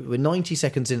show, we're 90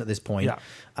 seconds in at this point,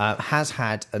 has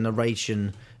had a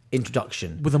narration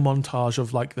introduction. With a montage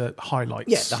of like the highlights.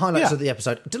 Yeah, the highlights of the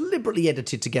episode, deliberately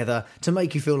edited together to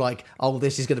make you feel like, oh,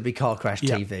 this is going to be car crash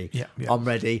TV. Yeah. I'm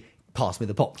ready. Pass me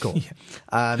the popcorn.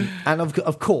 And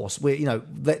of course,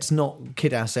 let's not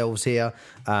kid ourselves here.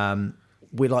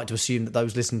 We like to assume that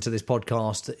those listening to this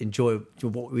podcast that enjoy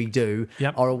what we do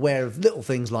are aware of little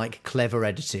things like clever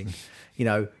editing,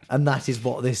 and that is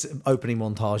what this opening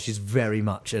montage is very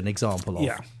much an example of.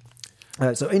 Yeah.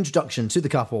 So introduction to the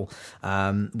couple,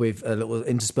 with a little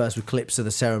interspersed with clips of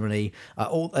the ceremony,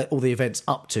 all the events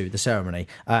up to the ceremony.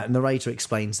 Narrator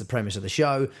explains the premise of the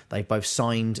show. They both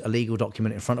signed a legal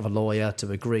document in front of a lawyer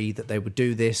to agree that they would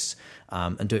do this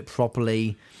and do it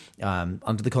properly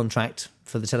under the contract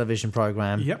for the television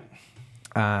programme. Yep.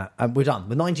 And we're done.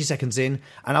 We're 90 seconds in,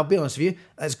 and I'll be honest with you,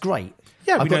 that's great.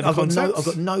 Yeah, I've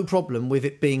got no problem with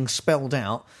it being spelled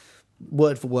out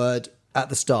word for word at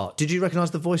the start. Did you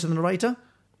recognise the voice of the narrator?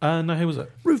 No, who was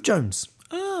it? Ruth Jones.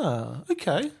 Ah,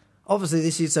 okay. Obviously,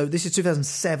 this is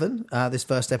 2007. This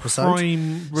first episode.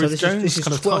 Prime Ruth Jones. This is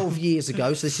 12 years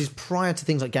ago. So this is prior to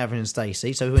things like Gavin and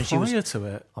Stacey. So when prior to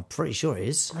it, I'm pretty sure it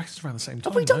is. I reckon it's around the same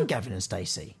time. Have we done Gavin and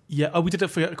Stacey? Yeah. Oh, we did it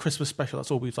for a Christmas special.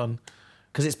 That's all we've done.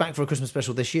 Because it's back for a Christmas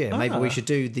special this year. Maybe we should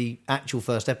do the actual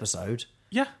first episode.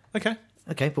 Yeah. Okay.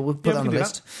 Okay, but we'll put that on the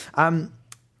list.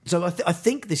 So I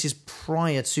think this is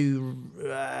prior to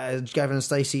Gavin and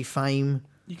Stacey fame.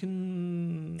 You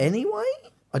can anyway.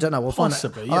 I don't know. We'll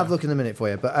possibly, find out. I'll have a look in a minute for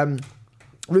you. But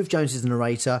Ruth Jones is the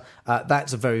narrator.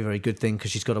 That's a very, very good thing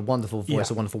because she's got a wonderful voice,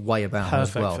 a wonderful way about her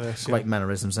as well. Great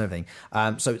mannerisms and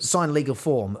everything. So signed legal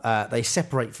form. They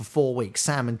separate for 4 weeks.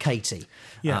 Sam and Katie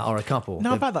are a couple.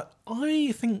 Now about that,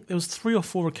 I think there was 3 or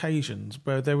 4 occasions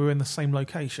where they were in the same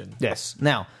location. Yes.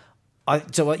 Now.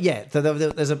 There's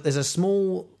a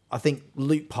small, I think,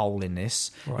 loophole in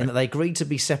this, in that they agreed to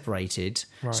be separated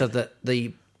so that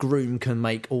the groom can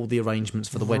make all the arrangements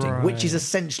for the wedding, which is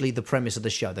essentially the premise of the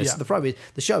show.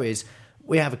 The show is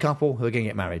we have a couple who are going to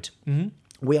get married.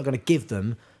 Mm-hmm. We are going to give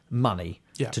them money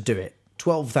to do it.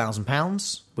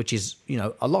 £12,000, which is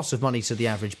a lot of money to the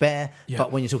average bear,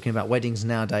 but when you're talking about weddings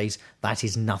nowadays, that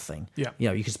is nothing.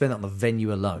 You can spend that on the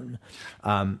venue alone.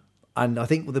 And I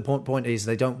think the point is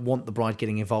they don't want the bride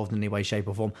getting involved in any way, shape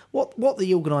or form. What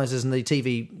the organisers and the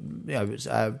TV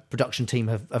production team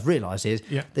have realised is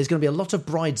there's going to be a lot of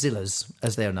bridezillas,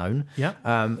 as they're known,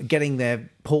 getting their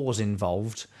paws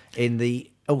involved in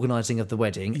the organising of the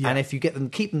wedding. And if you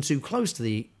keep them too close to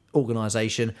the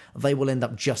organisation, they will end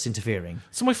up just interfering.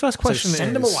 So my first question is...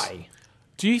 send them away.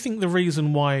 Do you think the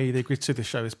reason why they agreed to do the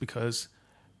show is because...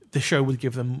 the show would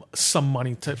give them some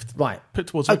money to put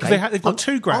towards it. Because they've got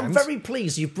 £2,000. I'm very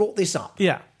pleased you brought this up.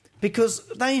 Yeah. Because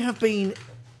they have been,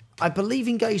 I believe,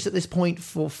 engaged at this point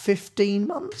for 15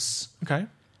 months. Okay.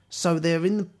 So they're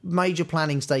in the major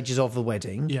planning stages of the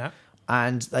wedding. Yeah.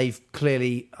 And they've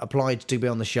clearly applied to be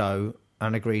on the show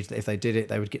and agreed that if they did it,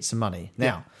 they would get some money.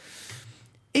 Now,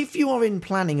 if you are in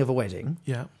planning of a wedding,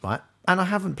 right, and I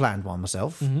haven't planned one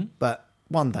myself, but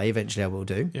one day, eventually I will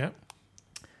do. Yeah.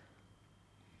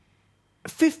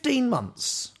 15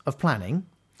 months of planning,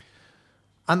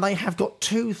 and they have got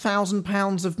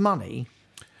 £2,000 of money,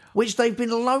 which they've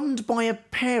been loaned by a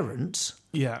parent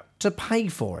to pay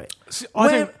for it. See,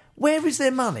 where is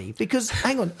their money? Because,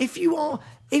 hang on, if you are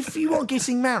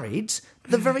getting married,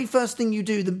 the very first thing you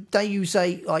do the day you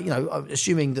say,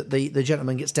 assuming that the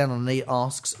gentleman gets down on a knee,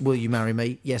 asks, will you marry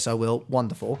me? Yes, I will.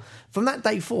 Wonderful. From that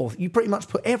day forth, you pretty much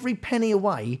put every penny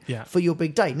away for your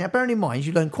big day. Now, bearing in mind,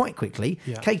 you learn quite quickly,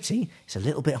 Katie is a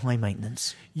little bit high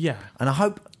maintenance. Yeah. And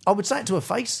I would say it to her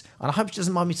face, and I hope she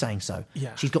doesn't mind me saying so.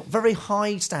 Yeah. She's got very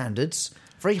high standards,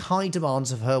 very high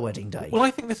demands of her wedding day. Well,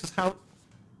 I think this is how...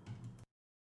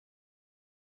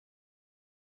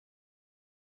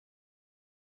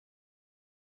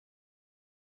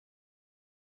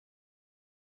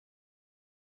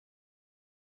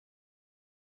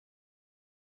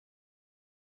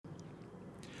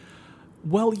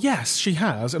 Well, yes, she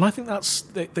has, and I think that's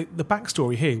the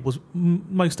backstory here was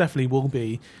most definitely will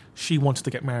be she wanted to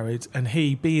get married, and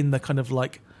he being the kind of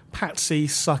like patsy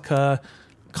sucker,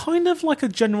 kind of like a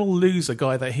general loser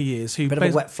guy that he is. Who bit of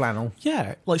a wet flannel.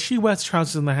 Yeah, like she wears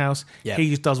trousers in the house. Yep. He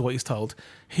just does what he's told.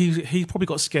 He probably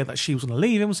got scared that she was going to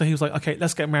leave him, so he was like, okay,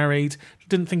 let's get married.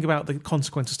 Didn't think about the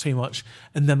consequences too much,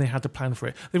 and then they had to plan for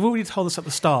it. They've already told us at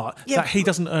the start that he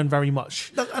doesn't earn very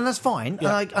much. And that's fine, and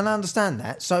I understand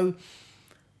that. So...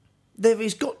 there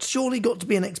is surely got to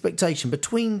be an expectation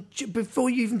before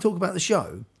you even talk about the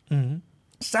show. Mm-hmm.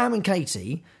 Sam and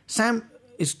Katie. Sam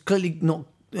is clearly not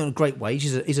a great wage.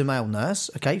 He's a male nurse.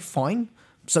 Okay, fine.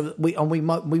 So we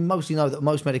mostly know that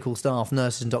most medical staff,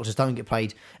 nurses and doctors don't get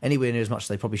paid anywhere near as much as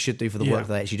they probably should do for the work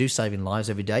they actually do, saving lives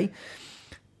every day.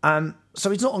 So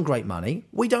he's not on great money.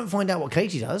 We don't find out what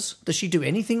Katie does. Does she do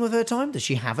anything with her time? Does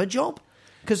she have a job?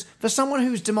 Because for someone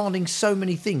who's demanding so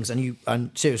many things,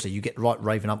 and seriously, you get right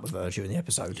raving up with her during the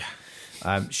episode.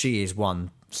 Yeah. She is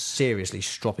one seriously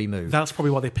stroppy move. That's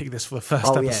probably why they picked this for the first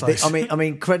episode. I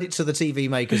mean, credit to the TV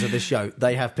makers of this show.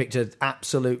 They have picked an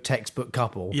absolute textbook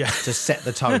couple to set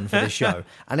the tone for this show.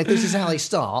 And if this is how they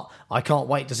start, I can't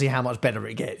wait to see how much better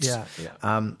it gets. Yeah.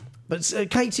 But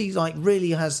Katie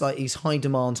really has these high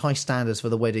demands, high standards for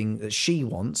the wedding that she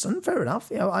wants, and fair enough.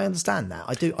 I understand that.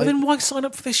 I do. But then why sign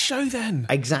up for this show then?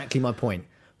 Exactly my point.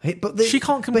 But she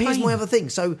can't complain. But here's my other thing.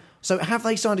 So have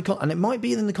they signed a contract? And it might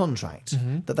be in the contract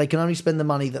that they can only spend the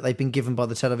money that they've been given by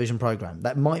the television programme.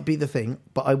 That might be the thing.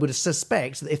 But I would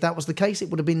suspect that if that was the case, it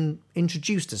would have been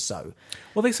introduced as so.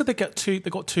 Well, they said they got the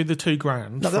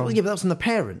 $2,000. No, but that was from the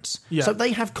parents. Yeah. So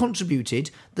they have contributed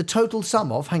the total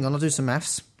sum of. Hang on, I'll do some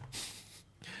maths.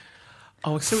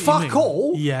 Oh, I see what you mean.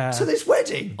 All to this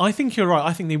wedding. I think you're right.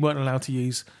 I think they weren't allowed to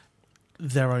use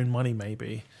their own money,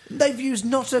 maybe. They've used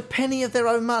not a penny of their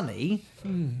own money.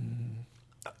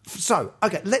 So,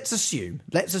 okay, let's assume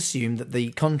that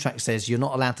the contract says you're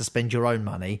not allowed to spend your own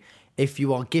money. If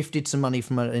you are gifted some money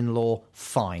from an in-law,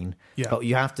 fine. Yeah. But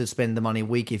you have to spend the money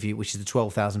we give you, which is the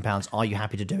 £12,000. Are you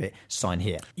happy to do it? Sign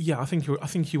here. Yeah, I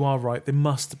think you are right. There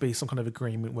must be some kind of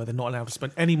agreement where they're not allowed to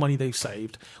spend any money they've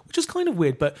saved, which is kind of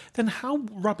weird. But then, how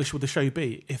rubbish would the show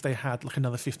be if they had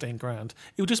another $15,000?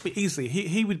 It would just be easily.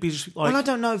 He would be just like. Well, I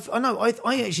don't know.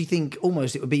 I actually think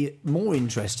almost it would be more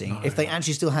interesting if they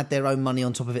actually still had their own money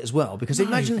on top of it as well. Because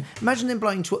imagine them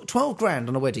blowing £12,000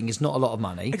 on a wedding is not a lot of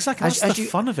money. Exactly. That's the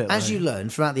fun of it. As you learn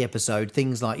throughout the episode,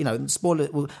 things like spoiler.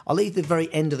 I'll leave the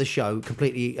very end of the show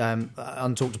completely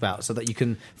untalked about, so that you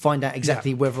can find out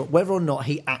exactly whether or not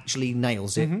he actually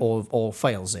nails it or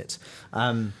fails it.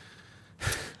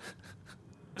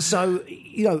 So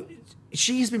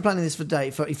she's been planning this for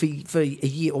a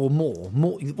year or more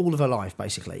all of her life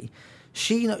basically.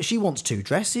 She wants 2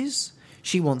 dresses.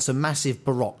 She wants a massive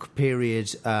Baroque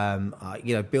period,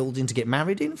 building to get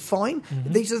married in. Fine.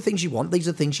 These are the things you want. These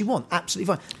are the things you want.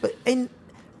 Absolutely fine.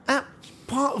 But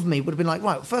part of me would have been like,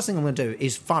 right, first thing I'm going to do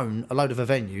is phone a load of her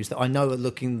venues that I know are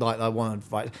looking like they want to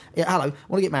invite. Yeah, hello, I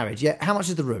want to get married. Yeah, how much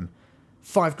is the room?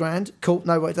 $5,000. Cool.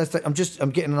 No, wait.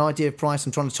 I'm getting an idea of price.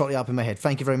 I'm trying to tot it up in my head.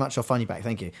 Thank you very much. I'll phone you back.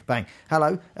 Thank you. Bang.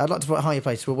 Hello. I'd like to hire your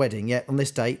place for a wedding. Yeah, on this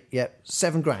date. Yeah,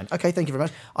 $7,000. Okay. Thank you very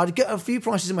much. I'd get a few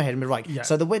prices in my head and be right. Yeah.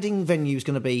 So the wedding venue is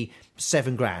going to be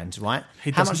 $7,000, right?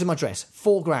 How much is my dress?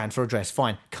 $4,000 for a dress.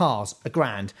 Fine. Cars,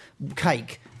 $1,000.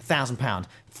 Cake, £1,000.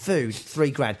 Food,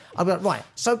 $3,000. I'll be like, right.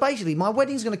 So basically, my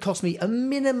wedding's going to cost me a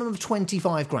minimum of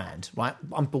 $25,000. Right?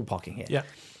 I'm ballparking here. Yeah.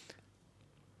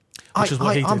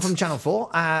 I'm from Channel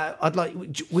 4.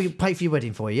 We pay for your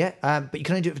wedding for you, yeah? But you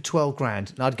can only do it for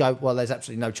 $12,000. And I'd go, well, there's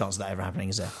absolutely no chance of that ever happening,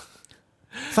 is there?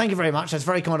 Thank you very much. That's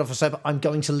very kind of us, but I'm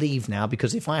going to leave now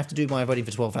because if I have to do my wedding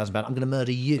for £12,000, I'm going to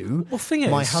murder you,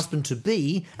 my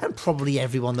husband-to-be, and probably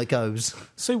everyone that goes.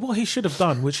 So what he should have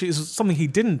done, which is something he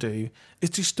didn't do, is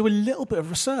just do a little bit of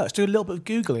research, do a little bit of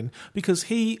Googling, because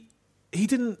he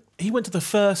went to the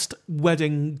first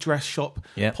wedding dress shop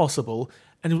possible.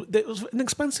 And it was an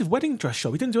expensive wedding dress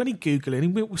shop. He didn't do any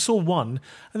Googling. We saw one.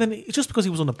 And then it's just because he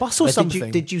was on a bus or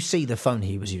something. Did you see the phone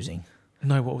he was using?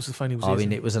 No, what was the phone he was using? I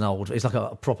mean, it was it's like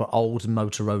a proper old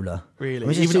Motorola. Really? I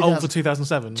mean, even old for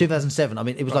 2007? 2007. I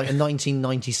mean, it was like a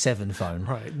 1997 phone.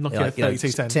 Right, Nokia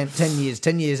 3210.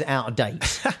 10 years out of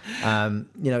date.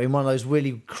 In one of those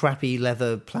really crappy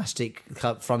leather plastic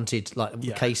fronted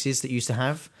cases that you used to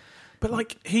have.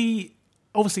 But he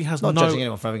obviously has not judging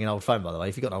anyone for having an old phone, by the way.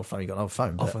 If you've got an old phone, you've got an old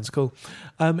phone. Old phone's cool.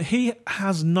 He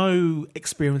has no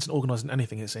experience in organising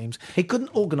anything, it seems. He couldn't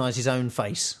organise his own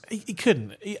face. He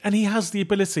couldn't. And he has the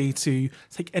ability to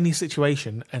take any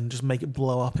situation and just make it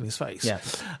blow up in his face. Yeah.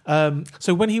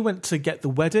 So when he went to get the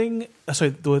wedding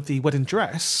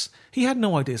dress, he had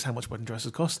no idea how much wedding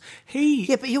dresses cost. But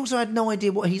he also had no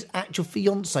idea what his actual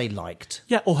fiancée liked.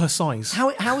 Yeah, or her size.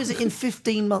 How is it in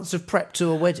 15 months of prep to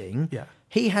a wedding? Yeah.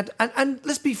 He had, and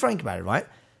let's be frank about it, right?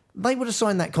 They would have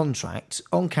signed that contract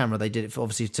on camera. They did it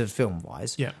obviously to film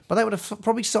wise. Yeah. But they would have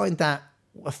probably signed that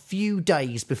a few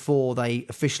days before they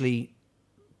officially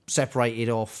separated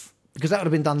off, because that would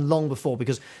have been done long before.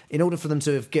 Because in order for them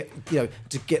to get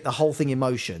the whole thing in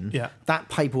motion, that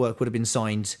paperwork would have been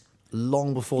signed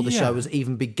long before the show has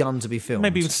even begun to be filmed.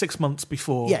 Maybe even 6 months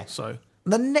before. Yeah. So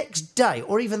the next day,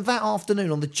 or even that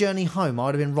afternoon on the journey home, I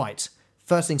would have been right.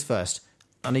 First things first.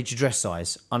 I need your dress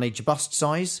size. I need your bust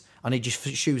size. I need your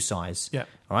shoe size. Yeah.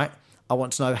 All right. I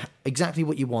want to know exactly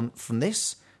what you want from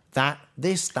this, that,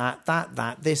 this,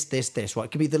 this.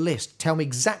 Right. Give me the list. Tell me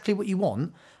exactly what you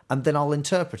want, and then I'll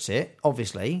interpret it,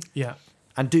 obviously. Yeah.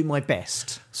 And do my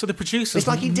best. So the producers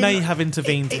may have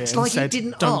intervened here and said,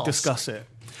 don't discuss it.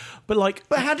 But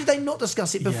how did they not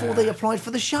discuss it before they applied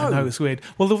for the show? I know, it's weird.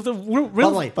 Well, the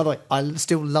by the way, I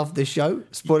still love this show.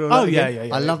 Spoiler alert. Yeah.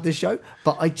 I love this show,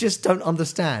 but I just don't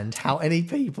understand how any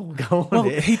people go on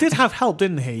it. He did have help,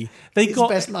 didn't he?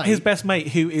 His best mate,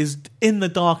 who is in the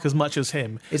dark as much as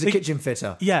him. Is a kitchen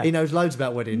fitter. Yeah. He knows loads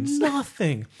about weddings.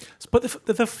 Nothing. But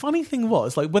the funny thing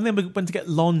was, like, when they went to get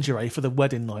lingerie for the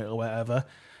wedding night or whatever,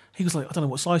 he was like, I don't know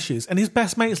what size she is. And his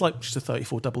best mate is like, she's a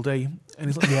 34 double D. And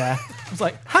he's like, yeah. I was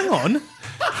like, hang on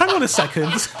a second.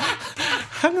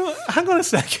 Hang on a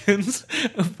second.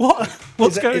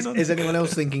 What's going on? Is anyone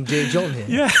else thinking Dear John here?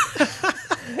 Yeah.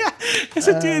 It's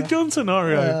a Dear John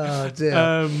scenario. Oh,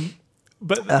 dear.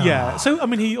 So, I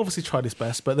mean, he obviously tried his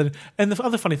best. But then, and the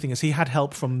other funny thing is he had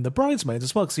help from the bridesmaids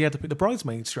as well, because he had to pick the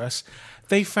bridesmaids' dress.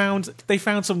 They found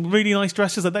some really nice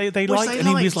dresses that they liked. And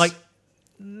he was like,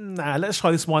 nah, let's try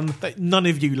this one that none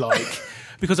of you like,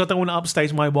 because I don't want to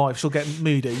upstage my wife. She'll get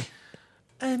moody.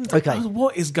 And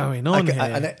what is going on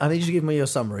here? I need you to give me your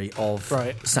summary of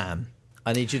Sam.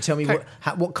 I need you to tell me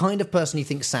what kind of person you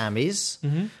think Sam is,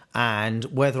 and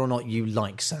whether or not you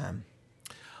like Sam.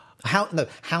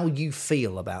 How you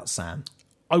feel about Sam.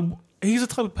 He's the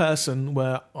type of person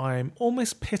where I'm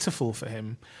almost pitiful for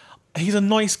him. He's a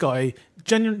nice guy.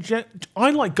 I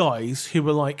like guys who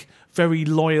are like very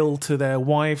loyal to their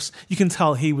wives. You can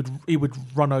tell he would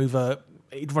run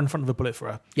in front of a bullet for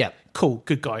her. Yeah. Cool,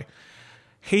 good guy.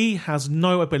 He has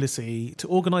no ability to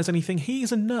organise anything. He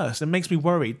is a nurse. It makes me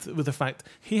worried with the fact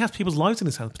he has people's lives in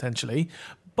his hands potentially,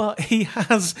 but he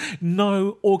has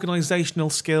no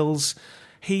organisational skills.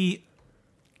 He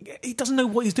doesn't know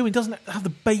what he's doing. He doesn't have the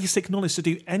basic knowledge to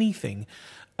do anything.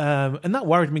 And that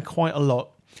worried me quite a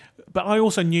lot. But I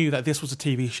also knew that this was a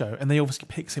TV show, and they obviously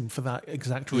picked him for that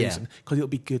exact reason, because it'll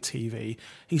be good TV.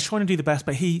 He's trying to do the best,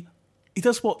 but he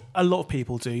does what a lot of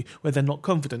people do where they're not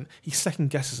confident. He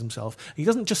second-guesses himself. He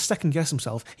doesn't just second-guess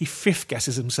himself, he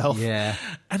fifth-guesses himself. Yeah.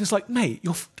 And it's like, mate,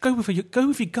 go with your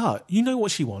gut. You know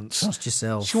what she wants. Trust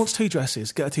yourself. She wants 2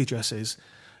 dresses. Get her 2 dresses.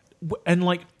 And,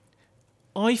 like,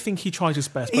 I think he tried his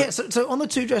best. Yeah, so on the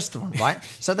 2 dress one, right?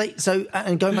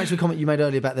 And going back to the comment you made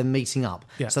earlier about them meeting up.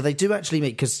 Yeah. So they do actually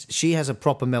meet, because she has a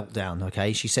proper meltdown,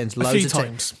 okay? She sends loads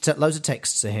of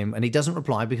texts to him, and he doesn't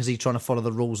reply because he's trying to follow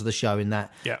the rules of the show in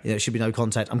that there should be no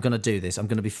contact. I'm going to do this. I'm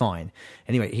going to be fine.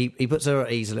 Anyway, he puts her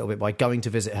at ease a little bit by going to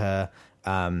visit her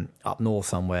up north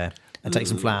somewhere and take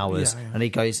some flowers. Yeah. And he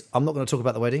goes, I'm not going to talk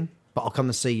about the wedding, but I'll come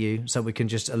and see you so we can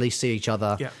just at least see each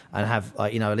other and have,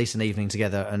 at least an evening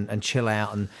together and chill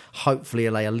out and hopefully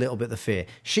allay a little bit of the fear.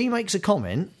 She makes a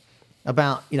comment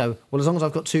about, well, as long as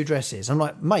I've got 2 dresses. I'm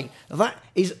like, mate, that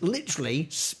is literally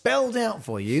spelled out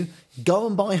for you. Go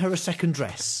and buy her a second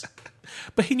dress.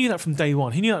 But he knew that from day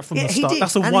one. He knew that from the start.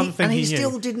 That's the one thing he knew. And he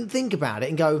still didn't think about it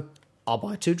and go, I'll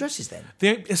buy 2 dresses then.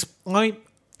 It's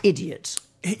Idiot.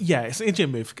 an idiot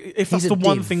move. If that's the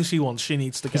one thing she wants, she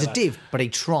needs to get He's a div, but he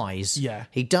tries. Yeah.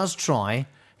 He does try.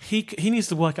 He needs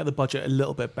to work out the budget a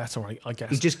little bit better, I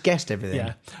guess. He just guessed everything.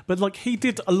 Yeah. But, like, he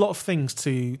did a lot of things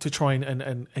to try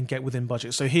and get within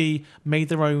budget. So he made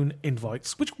their own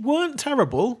invites, which weren't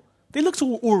terrible. They looked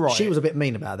all right. She was a bit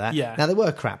mean about that. Yeah. Now, they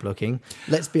were crap looking.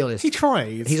 Let's be honest. He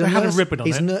tried. He's had a ribbon on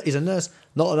it. He's a nurse,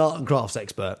 not an art and crafts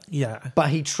expert. Yeah. But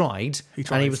he tried.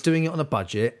 And he was doing it on a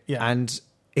budget. Yeah. And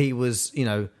he was, He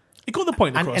got the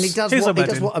point across. And he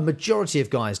does what a majority of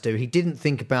guys do. He didn't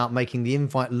think about making the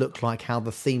invite look like how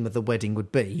the theme of the wedding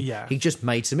would be. Yeah. He just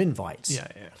made some invites. Yeah.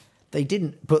 They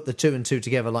didn't put the 2 and 2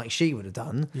 together like she would have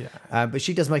done. Yeah. But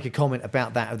she does make a comment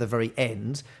about that at the very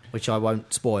end, which I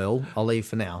won't spoil. I'll leave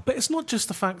for now. But it's not just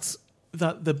the fact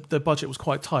that the budget was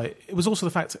quite tight. It was also the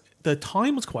fact the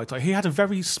time was quite tight. He had a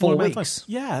very small 4 amount weeks. of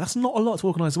time. Yeah, that's not a lot to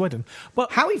organise a wedding.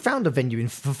 But how he found a venue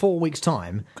for 4 weeks'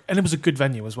 time. And it was a good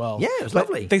venue as well. Yeah, it was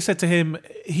lovely. They said to him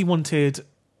he wanted...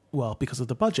 Well, because of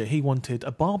the budget, he wanted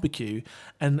a barbecue,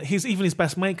 and even his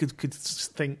best mate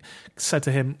said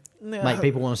to him, "Mate,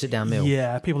 people want a sit-down meal."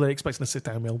 Yeah, people are expecting a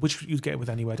sit-down meal, which you'd get with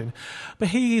any wedding. But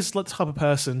he's like the type of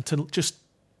person to just...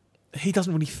 He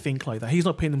doesn't really think like that. He's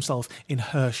not putting himself in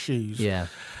her shoes. Yeah.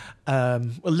 Well,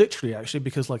 literally, actually,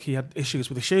 because like he had issues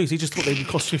with the shoes. He just thought they would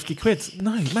cost 50 quid.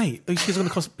 No, mate, those shoes are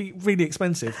going to be really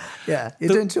expensive. Yeah,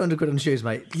 you're doing 200 quid on shoes,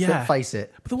 mate. Yeah. Face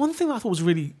it. But the one thing that I thought was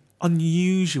really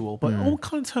unusual, but all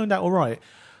kind of turned out all right,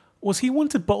 was he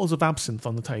wanted bottles of absinthe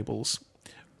on the tables.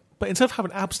 but instead of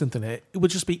having absinthe in it, it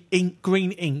would just be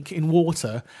green ink in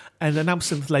water and an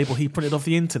absinthe label he printed off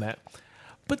the internet.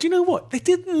 But do you know what? They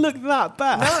didn't look that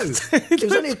bad. No, it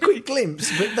was only a quick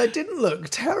glimpse, but they didn't look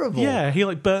terrible. Yeah, he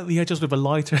burnt the edges with a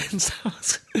lighter and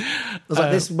stuff. I was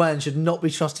like, this man should not be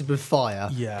trusted with fire.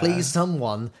 Yeah. Please,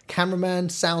 someone, cameraman,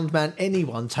 soundman,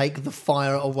 anyone, take the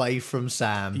fire away from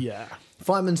Sam. Yeah.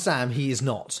 Fireman Sam, he is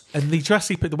not. And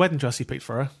the wedding dress he picked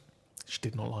for her, she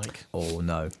did not like. Oh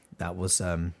no, that was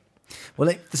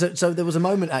so there was a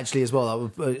moment actually as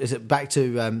well. Is it back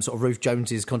to sort of Ruth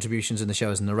Jones's contributions in the show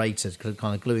as a narrator,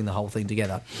 kind of gluing the whole thing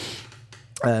together.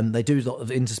 They do a lot of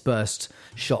interspersed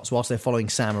shots whilst they're following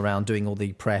Sam around doing all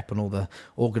the prep and all the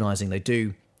organising. They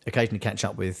do occasionally catch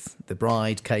up with the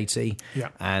bride, Katie,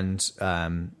 and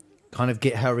kind of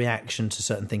get her reaction to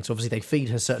certain things. So obviously they feed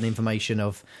her certain information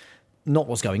of not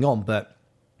what's going on, but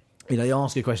they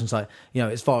ask her questions like,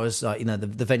 as far as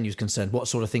the venue's concerned, what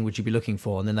sort of thing would you be looking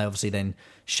for? And then they obviously then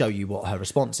show you what her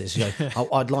response is.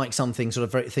 I'd like something sort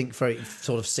of very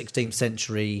sort of 16th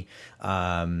century,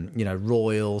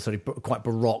 royal, sort of quite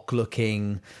baroque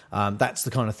looking. That's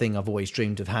the kind of thing I've always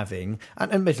dreamed of having.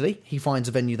 And admittedly, he finds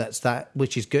a venue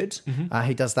which is good. Mm-hmm.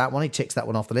 He does that one. He ticks that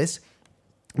one off the list.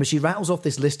 But she rattles off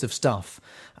this list of stuff,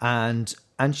 and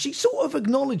she sort of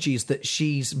acknowledges that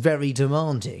she's very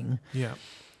demanding. Yeah.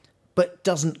 But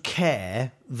doesn't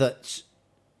care that,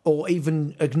 or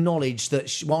even acknowledge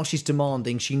that while she's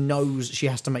demanding, she knows she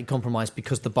has to make compromise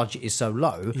because the budget is so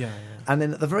low. Yeah. And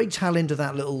then at the very tail end of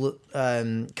that little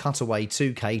cutaway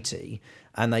to Katie,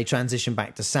 and they transition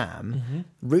back to Sam,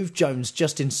 Ruth Jones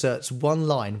just inserts one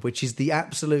line, which is the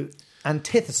absolute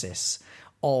antithesis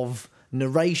of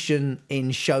narration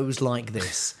in shows like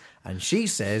this. And she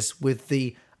says, with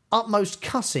the utmost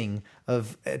cussing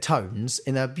of tones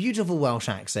in a beautiful Welsh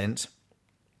accent,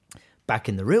 back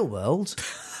in the real world.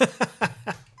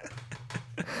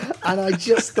 And I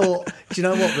just thought, do you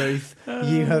know what, Ruth?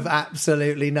 You have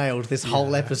absolutely nailed this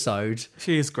whole episode.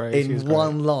 She is great. In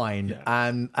one line.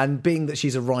 Yeah. And being that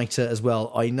she's a writer as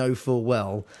well, I know full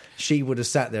well she would have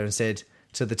sat there and said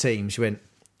to the team, she went,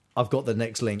 I've got the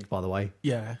next link, by the way.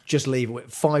 Yeah. Just leave it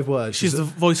with 5 words. She's the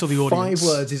voice of the audience. 5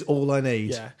 words is all I need.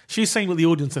 Yeah. She's saying what the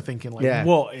audience are thinking,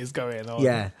 what is going on?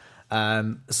 Yeah.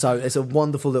 So it's a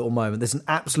wonderful little moment. There's an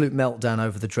absolute meltdown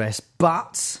over the dress,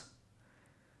 but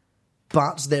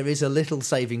there is a little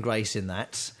saving grace in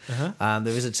that. Uh-huh.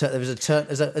 There's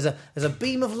a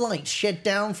beam of light shed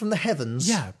down from the heavens.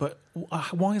 Yeah, but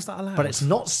why is that allowed? But it's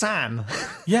not Sam.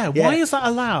 Yeah, why is that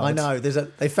allowed? I know.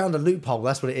 They found a loophole.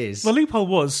 That's what it is. The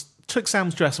loophole took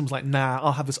Sam's dress and was like, nah,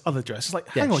 I'll have this other dress. It's like,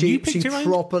 hang on, you picked your own? She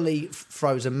properly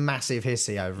throws a massive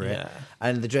hissy over it.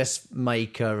 And the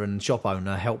dressmaker and shop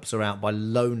owner helps her out by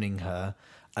loaning her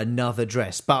another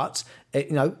dress. But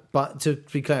to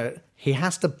be clear, he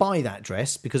has to buy that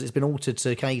dress because it's been altered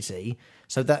to Katie,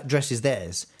 so that dress is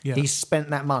theirs. Yeah. He's spent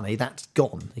that money, that's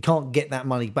gone. He can't get that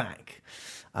money back.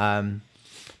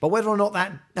 But whether or not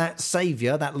that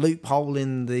saviour, that loophole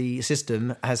in the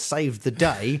system has saved the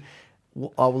day,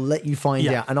 I will let you find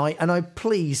out. And I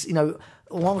please,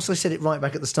 whilst I said it right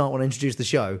back at the start when I introduced the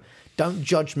show, don't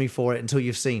judge me for it until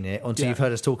you've seen it, until you've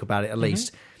heard us talk about it at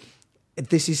least.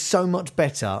 This is so much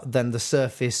better than the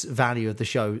surface value of the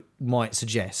show might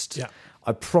suggest. Yeah.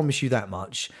 I promise you that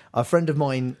much. A friend of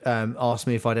mine asked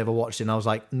me if I'd ever watched it, and I was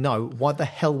like, no, why the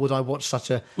hell would I watch such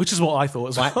a... Which is what I thought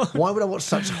as well. Why would I watch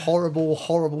such horrible,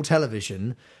 horrible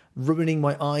television, ruining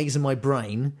my eyes and my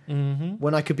brain,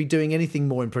 when I could be doing anything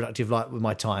more productive with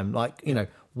my time,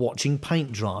 watching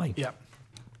paint dry? Yeah.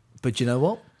 But you know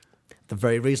what? The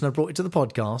very reason I brought it to the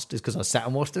podcast is because I sat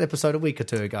and watched an episode a week or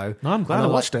two ago. No, I'm glad I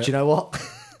watched it. Do you know what?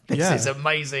 This is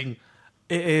amazing.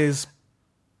 It is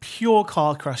pure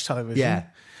car crash television. Yeah.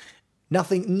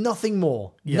 Nothing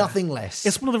more. Yeah. Nothing less.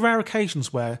 It's one of the rare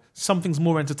occasions where something's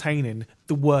more entertaining,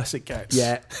 the worse it gets.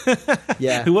 Yeah.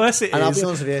 Yeah. The worse it is. And I'll be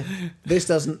honest with you, this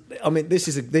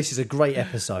is a great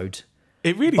episode.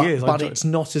 It really is. But it's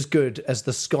not as good as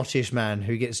the Scottish man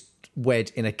who gets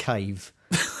wed in a cave.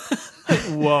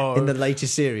 Whoa. In the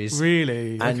latest series.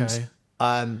 Really?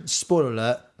 And spoiler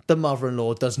alert, the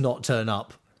mother-in-law does not turn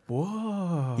up.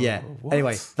 Whoa. Yeah. What?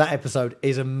 Anyway, that episode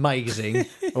is amazing.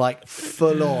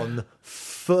 Full on.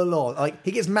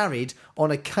 He gets married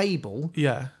on a cable.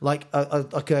 Yeah. Like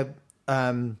a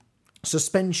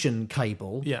suspension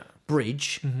cable. Yeah.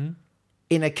 Bridge.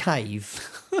 In a cave.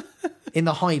 In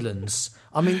the Highlands.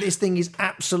 I mean, this thing is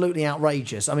absolutely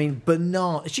outrageous. I mean,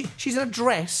 banana. She's in a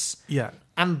dress. Yeah.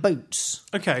 And boots.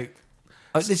 Okay.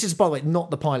 This is, by the way, not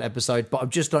the pilot episode, but I'm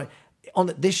just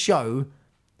on this show,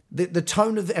 the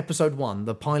tone of the episode 1,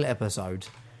 the pilot episode,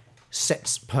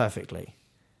 sets perfectly.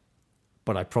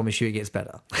 but I promise you it gets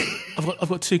better. I've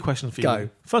got 2 questions for you. Go.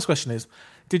 First question is,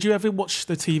 did you ever watch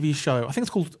the TV show, I think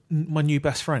it's called My New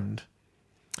Best Friend?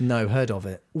 No, heard of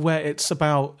it. Where it's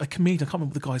about a comedian, I can't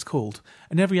remember what the guy's called,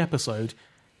 and every episode,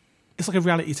 it's like a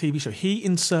reality TV show. He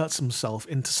inserts himself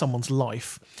into someone's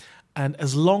life, and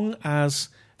as long as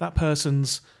that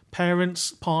person's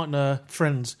parents, partner,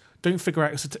 friends don't figure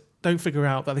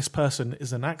out that this person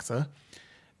is an actor,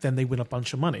 then they win a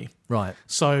bunch of money. Right.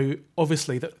 So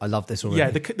obviously, I love this already. Yeah,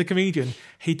 the comedian,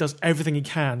 he does everything he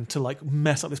can to like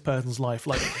mess up this person's life.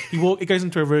 Like he goes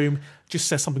into a room, just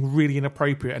says something really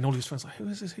inappropriate, and all his friends are like, "Who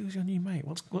is this? Who's your new mate?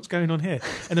 What's going on here?"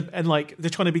 And like they're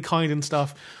trying to be kind and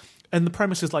stuff. And the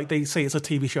premise is like they say it's a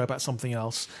TV show about something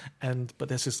else, but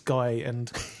there's this guy,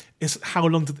 and it's how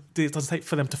long does it take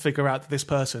for them to figure out that this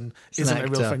person isn't a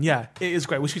real friend? Yeah, it is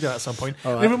great. We should do that at some point.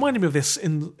 Right. It reminded me of this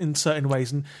in certain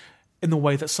ways, and in the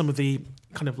way that some of the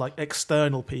kind of like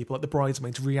external people, like the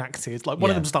bridesmaids, reacted. Like one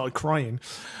of them started crying.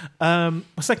 My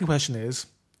second question is,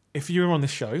 if you were on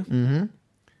this show,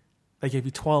 they gave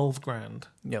you 12 grand.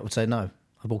 Yeah, I would say no.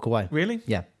 I'd walk away. Really?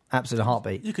 Yeah. Absolute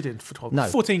heartbeat. You could do it for 12. No,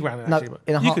 14 grand actually.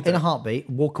 No, But in a heartbeat,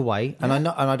 walk away, and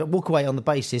I'd walk away on the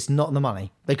basis, not on the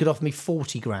money. They could offer me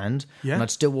 40 grand, and I'd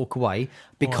still walk away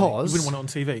because you wouldn't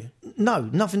want it on TV. No,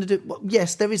 nothing to do. Well,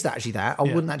 yes, there is actually that. I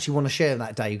wouldn't actually want to share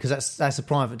that day because that's a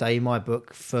private day in my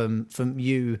book from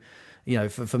you. You know,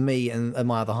 for me and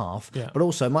my other half. Yeah. But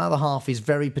also, my other half is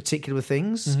very particular with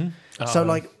things. Mm-hmm. So,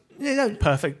 like, you know,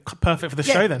 perfect for the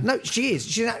show. Then no, she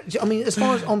is. I mean, as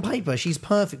far as on paper, she's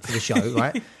perfect for the show,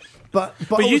 right? But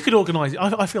you could organise it.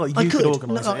 I feel like you could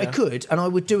organise it. I could, and I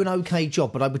would do an okay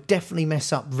job, but I would definitely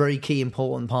mess up very key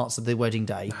important parts of the wedding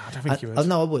day. No, I don't think you would.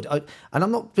 No, I would. And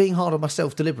I'm not being hard on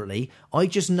myself deliberately. I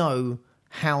just know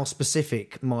how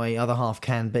specific my other half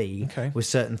can be with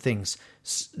certain things.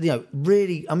 You know,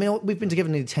 really, I mean, we've been together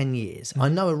nearly 10 years. I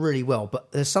know her really well,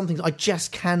 but there's some things I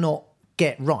just cannot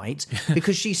get right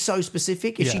because she's so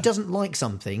specific. If she doesn't like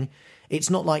something, it's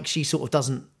not like she sort of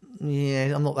doesn't,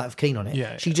 I'm not that keen on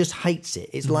it. She just hates it.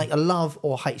 It's like a love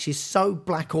or hate. She's so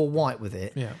black or white with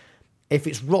it. Yeah. If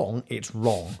it's wrong, it's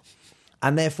wrong.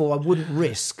 And therefore, I wouldn't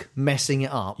risk messing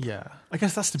it up. Yeah. I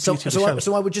guess that's the beauty of the show.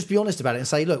 So I would just be honest about it and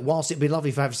say, look, whilst it'd be lovely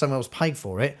if I have someone else pay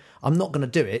for it, I'm not going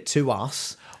to do it to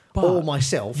us or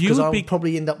myself because I'll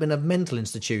probably end up in a mental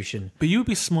institution. But you would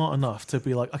be smart enough to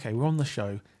be like, okay, we're on the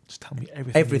show. Just tell me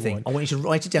everything. You want. I want you to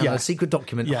write it down in a secret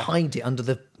document, hide it under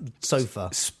the sofa.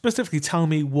 Specifically, tell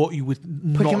me what you would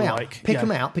not like. Pick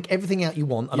them out. Pick everything out you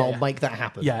want, and I'll make that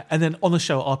happen. Yeah, and then on the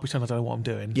show, I'll pretend I don't know what I'm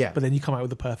doing. Yeah, but then you come out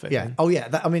with the perfect. Yeah. thing. Oh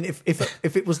yeah. I mean, if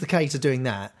it was the case of doing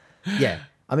that, yeah.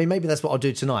 I mean, maybe that's what I'll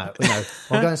do tonight. You know,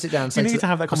 I'll go and sit down and say, you need to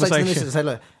have that conversation. I'll say to the missus,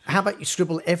 look, how about you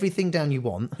scribble everything down you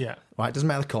want? Yeah. Right. Doesn't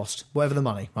matter the cost, whatever the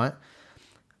money. Right.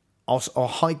 I'll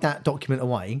hide that document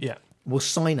away. Yeah. We'll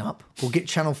sign up. We'll get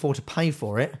Channel 4 to pay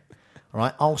for it.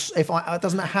 Right. It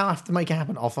doesn't matter how I have to make it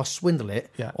happen. If I swindle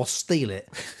it or steal it,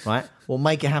 right? We'll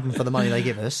make it happen for the money they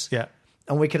give us. Yeah.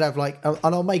 And we could have and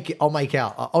I'll make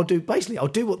out. I'll do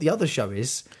what the other show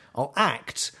is. I'll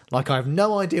act like I have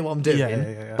no idea what I'm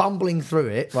doing, bumbling through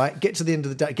it, right? Get to the end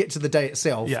of the day, get to the day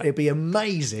itself. Yeah. It'll be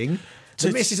amazing.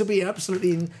 The missus will be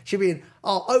she'll be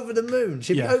over the moon.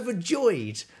 She'll be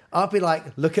overjoyed. I'll be like,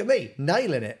 look at me,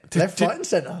 nailing it, left, right, and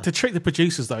centre. To trick the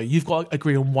producers, though, you've got to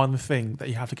agree on one thing that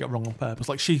you have to get wrong on purpose.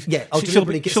 Like she'll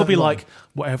be like,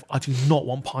 whatever, I do not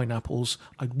want pineapples.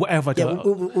 Whatever I do,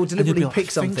 we'll deliberately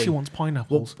pick something. I think she wants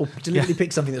pineapples. We'll deliberately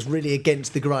pick something that's really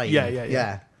against the grain.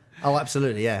 Yeah. Oh,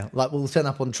 absolutely, yeah. Like we'll turn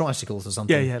up on tricycles or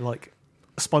something. Yeah, like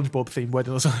a SpongeBob themed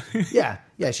wedding or something. yeah.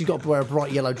 She's got to wear a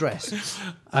bright yellow dress.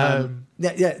 That's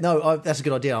a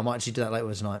good idea. I might actually do that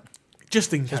later tonight.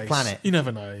 Just in case. Just plan it. You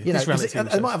never know. They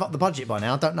might have upped the budget by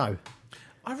now. I don't know.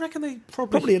 I reckon they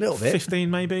probably a little bit. 15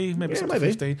 maybe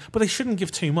 15. But they shouldn't give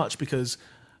too much because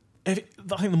I think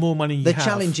the more money you have... The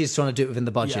challenge is trying to do it within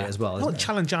the budget as well, isn't it? Not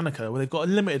Challenge Annika, where they've got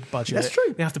a limited budget. That's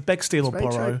true. They have to beg, steal or borrow.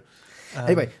 True.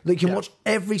 Anyway, look, you can watch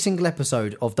every single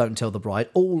episode of Don't Tell the Bride,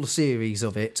 all the series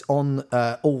of it on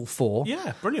all 4.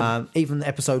 Yeah, brilliant. Even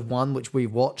episode 1, which we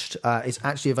watched, is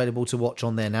actually available to watch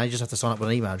on there now. You just have to sign up with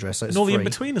an email address. So it's and all free. the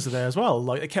in-betweeners are there as well.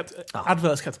 Like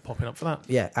adverts kept popping up for that.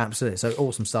 Yeah, absolutely. So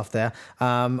awesome stuff there.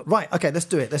 Right, okay, let's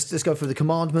do it. Let's go through the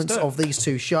commandments of these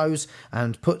 2 shows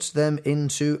and put them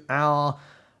into our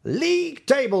league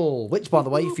table, which, by the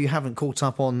way, if you haven't caught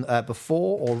up on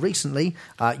before or recently,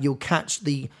 you'll catch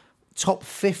the top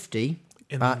 50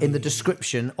 in the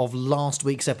description of last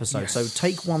week's episode. Yes. So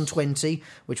Take 120,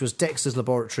 which was Dexter's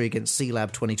Laboratory against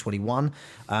C-Lab 2021.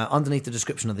 Underneath the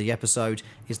description of the episode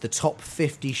is the top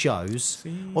 50 shows.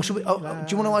 Or should we? Do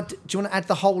you want to add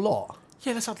the whole lot?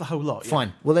 Yeah, let's add the whole lot.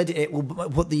 Fine. We'll edit it. We'll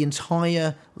put the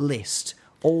entire list,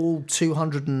 all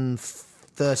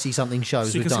 230-something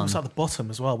shows so you we've can see done. what's at the bottom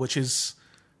as well, which is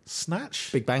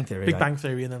Snatch? Big Bang Theory. Big Bang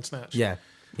Theory and then Snatch. Yeah.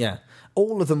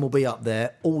 All of them will be up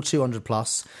there, all 200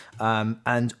 plus.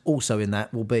 And also in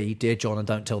that will be Dear John and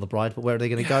Don't Tell the Bride. But where are they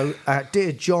going to go?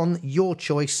 Dear John, your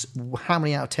choice. How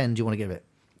many out of 10 do you want to give it?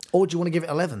 Or do you want to give it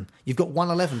 11? You've got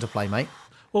 111 to play, mate.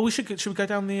 Well, should we go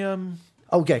down the...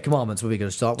 Oh, yeah, Commandments. Where are we going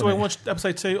to start? Do I watch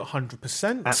episode 2?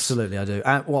 100%. Absolutely, I do.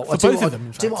 For both of them,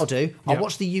 in fact. Do what I'll do. Yeah. I'll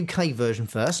watch the UK version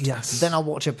first. Yes. Then I'll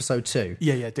watch episode 2.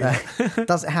 Yeah, do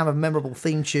Does it have a memorable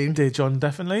theme tune? Dear John,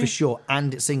 definitely. For sure.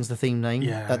 And it sings the theme name,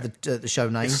 the show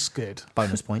name. It's good.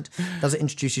 Bonus point. Does it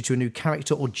introduce you to a new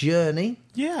character or journey?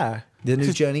 Yeah. The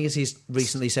new journey is he's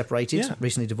recently separated, Yeah.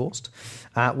 recently divorced.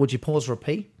 Would you pause for a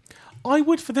pee? I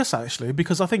would for this, actually,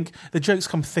 because I think the jokes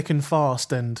come thick and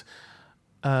fast and...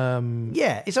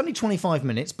 Yeah, it's only 25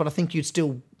 minutes, but I think you'd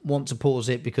still want to pause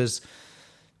it because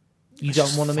you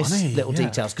don't want to miss little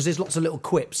details, because there's lots of little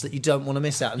quips that you don't want to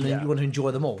miss out, and then you want to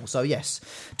enjoy them all. So yes,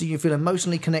 do you feel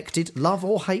emotionally connected, love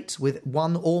or hate with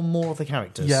one or more of the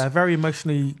characters? Yeah, very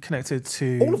emotionally connected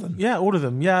to all of them. Yeah, all of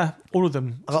them. Yeah, all of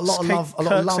them. I got a lot of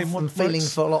love and feeling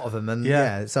for a lot of them, and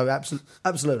yeah so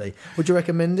absolutely. Would you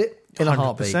recommend it in a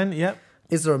heartbeat? 100%. Yep.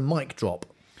 Is there a mic drop?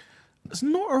 It's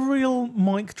not a real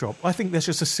mic drop. I think there's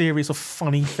just a series of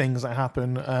funny things that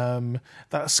happen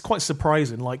that's quite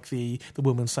surprising, like the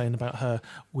woman saying about her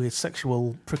weird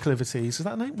sexual proclivities. Is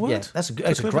that a name? Word? Yeah, that's a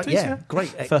great, great.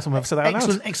 First time I've ever said that out loud.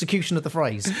 Excellent execution of the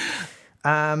phrase.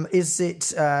 Is it?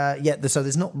 So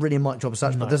there's not really a mic drop as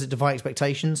such, but does it defy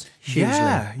expectations? Hugely.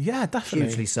 Yeah, definitely.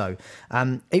 Hugely so.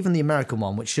 Even the American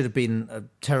one, which should have been a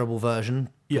terrible version,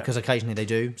 because occasionally they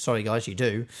do. Sorry, guys, you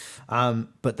do.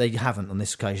 But they haven't on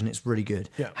this occasion. It's really good.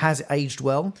 Yeah. Has it aged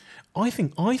well? I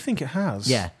think it has.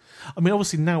 Yeah. I mean,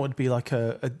 obviously now it would be like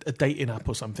a dating app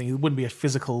or something. It wouldn't be a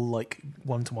physical like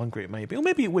one-to-one group, maybe, or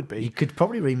maybe it would be. You could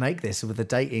probably remake this with a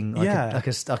dating, like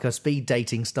a speed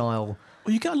dating style.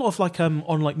 Well, you get a lot of like on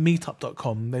like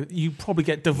Meetup.com. You probably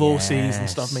get divorcees and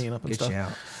stuff meeting up and stuff.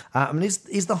 Shout. I mean,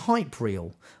 is the hype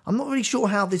real? I'm not really sure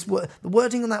how this works. The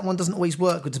wording on that one doesn't always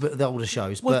work with the older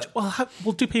shows. Well,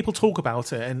 but do people talk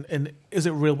about it? And is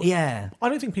it real? Yeah. I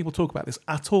don't think people talk about this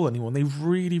at all anymore. They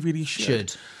really, really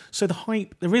should. So the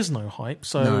hype, there is no hype.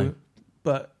 So, no.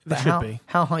 But there should be.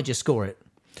 How high do you score it?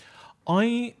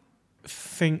 I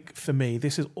think for me,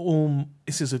 this is a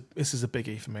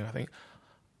biggie for me. I think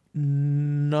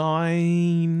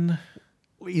 9.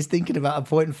 He's thinking about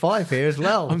a 0.5 here as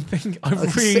well. I really I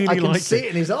can like see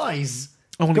it in his eyes.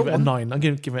 I want to give it a 9. I'm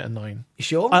going to give it a 9. You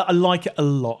sure? I like it a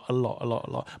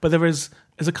lot. But there's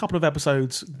a couple of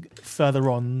episodes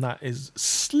further on that is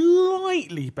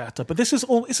slightly better. But this is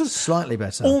slightly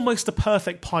better. Almost a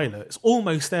perfect pilot. It's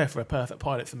almost there for a perfect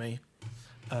pilot for me.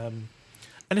 And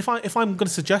if I'm going to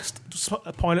suggest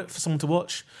a pilot for someone to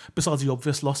watch, besides the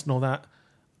obvious Lost and all that,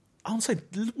 I would say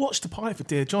watch the pilot for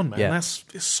Dear John, man. Yeah.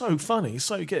 It's so funny, it's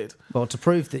so good. Well, to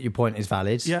prove that your point is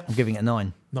valid, I'm giving it a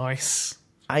 9. Nice.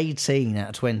 18 out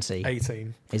of 20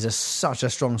 18 is such a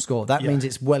strong score. That means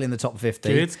it's well in the top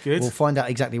 50. Good. We'll find out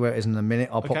exactly where it is in a minute.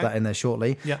 I'll pop that in there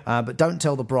shortly. Yeah. But Don't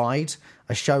Tell the Bride,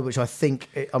 a show which I think,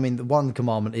 the one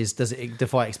commandment is, does it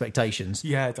defy expectations?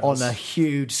 Yeah, it does. On a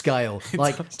huge scale.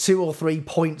 Like 2 or 3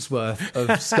 points worth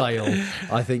of scale,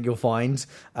 I think you'll find.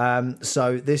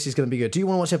 So this is going to be good. Do you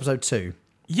want to watch episode 2?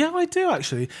 Yeah, I do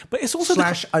actually. But it's also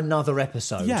another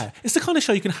episode. Yeah, it's the kind of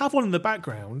show you can have one in the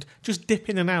background, just dip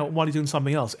in and out while you're doing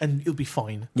something else, and it'll be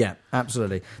fine. Yeah,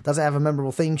 absolutely. Does it have a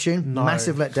memorable theme tune? No.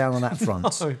 Massive letdown on that front.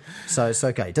 No. So it's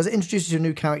okay. Does it introduce you to a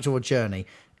new character or journey?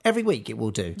 Every week it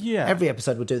will do. Yeah. Every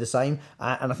episode will do the same.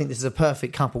 And I think this is a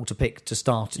perfect couple to pick to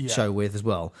start the show with as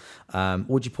well.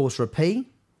 Would you pause for a pee?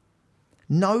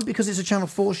 No, because it's a Channel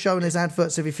 4 show and there's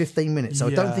adverts every 15 minutes, so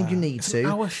I don't think you need to. It's an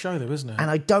hour show, though, isn't it? And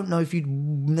I don't know if you'd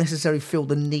necessarily feel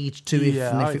the need to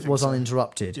if it was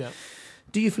uninterrupted. Yeah.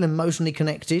 Do you feel emotionally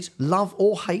connected, love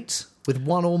or hate with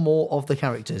one or more of the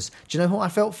characters? Do you know who I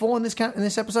felt for in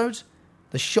this episode?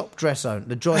 The shop dress owner,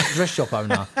 the dress shop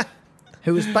owner,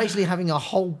 who was basically having a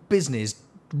whole business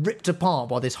ripped apart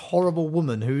by this horrible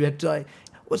woman who had...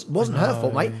 wasn't her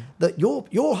fault, mate. That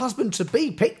your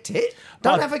husband-to-be picked it.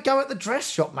 Don't have a go at the dress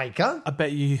shop maker. I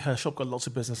bet you her shop got lots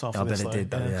of business after this. I bet it did,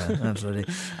 though. Yeah, absolutely.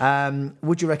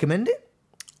 Would you recommend it?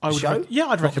 I'd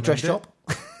recommend the dress shop.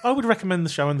 I would recommend the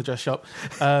show and the dress shop,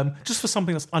 just for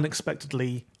something that's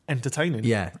unexpectedly entertaining.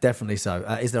 Yeah, definitely so.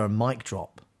 Is there a mic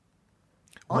drop?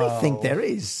 I think there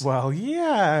is. Well,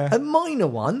 yeah, a minor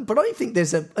one, but I think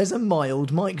there's a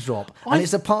mild mic drop, and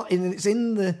it's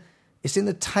in It's in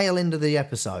the tail end of the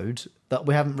episode that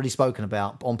we haven't really spoken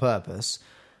about on purpose.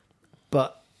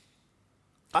 But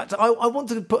I want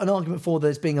to put an argument for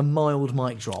there's being a mild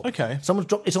mic drop. Okay. Someone's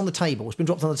dropped. It's on the table. It's been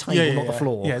dropped on the table, not the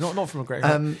floor. Yeah, not from a great.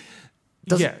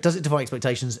 Does it defy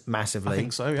expectations massively? I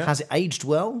think so, yeah. Has it aged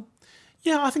well?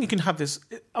 Yeah, I think you can have this.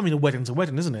 I mean, a wedding's a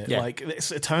wedding, isn't it? Yeah. Like,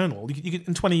 it's eternal. You can,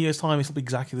 in 20 years' time, it'll be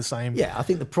exactly the same. Yeah, I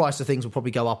think the price of things will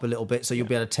probably go up a little bit, so you'll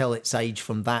be able to tell its age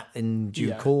from that in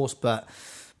due course. But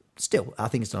still, I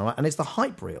think it's done all right. And it's the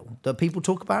hype reel. Do people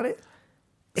talk about it?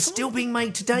 It's still being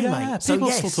made today, mate. So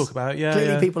people still talk about it. Yeah,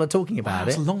 clearly people are talking about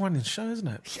it. It's a long-running show, isn't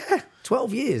it? Yeah,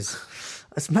 12 years.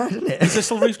 That's mad, isn't it? Is there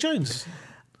still Ruth Jones?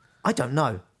 I don't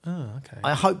know. Oh, okay.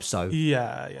 I hope so.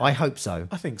 Yeah. I hope so.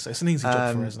 I think so. It's an easy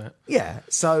job for her, isn't it? Yeah.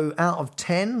 So out of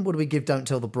 10, what do we give Don't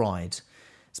Tell the Bride?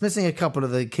 It's missing a couple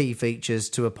of the key features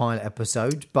to a pilot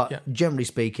episode, but generally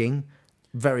speaking,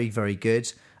 very, very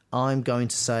good. I'm going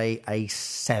to say a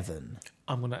 7.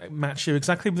 I'm going to match you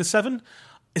exactly with a 7.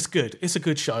 It's good. It's a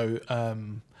good show.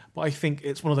 But I think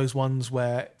it's one of those ones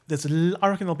where I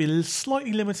reckon there'll be a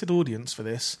slightly limited audience for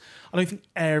this. I don't think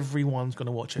everyone's going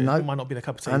to watch it. No. It might not be their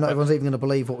cup of tea. And not everyone's even going to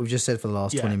believe what we've just said for the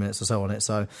last 20 minutes or so on it.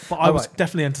 So, but I was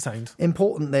definitely entertained.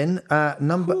 Important then,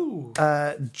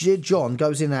 Dear John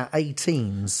goes in our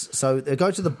 18s. So they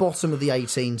go to the bottom of the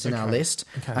 18s in our list,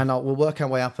 and we'll work our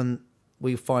way up and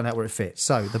we find out where it fits.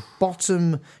 So the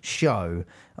bottom show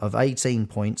of 18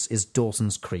 points is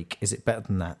Dawson's Creek. Is it better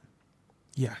than that?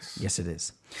 Yes. Yes, it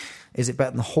is. Is it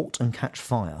better than Halt and Catch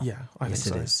Fire? Yeah, I think so.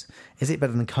 Yes, it is. Is it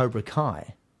better than Cobra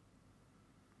Kai?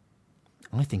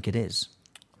 I think it is.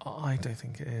 I don't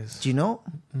think it is. Do you not?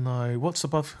 No. What's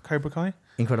above Cobra Kai?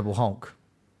 Incredible Hulk.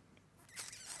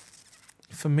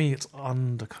 For me, it's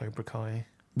under Cobra Kai.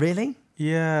 Really?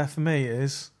 Yeah, for me it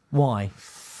is. Why?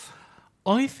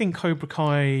 I think Cobra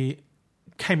Kai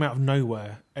came out of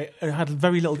nowhere. It had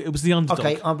very little. It was the underdog.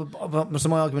 Okay, so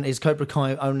my argument is Cobra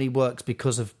Kai only works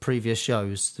because of previous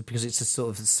shows, because it's a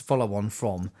sort of follow-on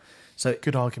from. So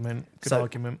good argument. Good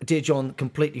argument. Dear John,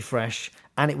 completely fresh,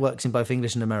 and it works in both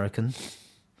English and American.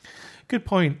 Good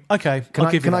point. Okay,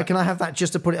 Can I have that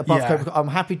just to put it above Cobra Kai? I'm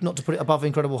happy not to put it above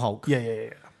Incredible Hulk.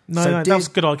 Yeah. No, that's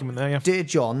a good argument there. Yeah. Dear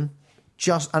John,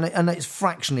 and it's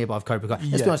fractionally above Cobra Kai.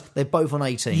 Let's be honest, they're both on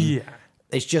 18. Yeah.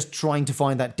 It's just trying to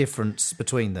find that difference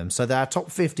between them. So our top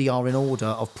 50 are in order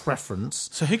of preference.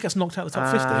 So who gets knocked out of the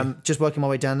top 50? Just working my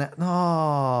way down there.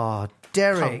 Oh,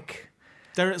 Derek.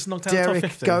 Derek's knocked out of the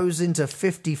top 50. Derek goes into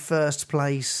 51st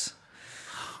place.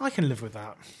 I can live with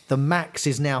that. The max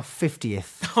is now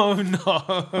 50th. Oh, no.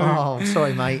 Oh,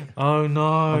 sorry, mate. Oh, no.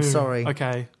 I'm sorry.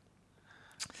 Okay.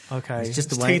 It's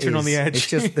just the way it is. On the edge.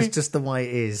 It's just the way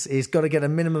it is. It's got to get a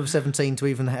minimum of 17 to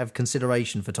even have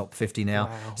consideration for top 50 now.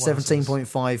 Wow,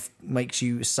 17.5 makes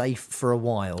you safe for a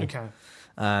while. Okay.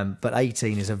 But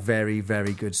 18 is a very,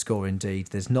 very good score indeed.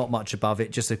 There's not much above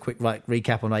it. Just a quick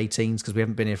recap on 18s because we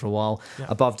haven't been here for a while. Yeah.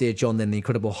 Above Dear John, then The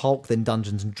Incredible Hulk, then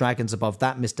Dungeons and Dragons. Above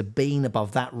that, Mr. Bean.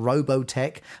 Above that,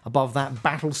 Robotech. Above that,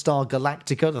 Battlestar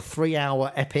Galactica, the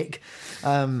 3-hour epic.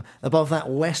 Above that,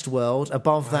 Westworld.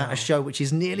 Above that, a show which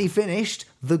is nearly finished,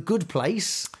 The Good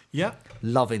Place. Yeah.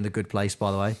 Loving The Good Place,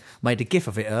 by the way. Made a gif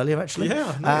of it earlier, actually.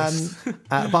 Yeah, nice.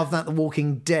 Above that, The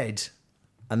Walking Dead.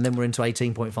 And then we're into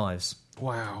 18.5s.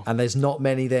 Wow. And there's not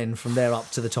many then from there up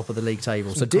to the top of the league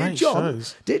table. So Dear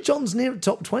John's near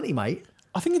top 20, mate.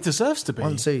 I think it deserves to be.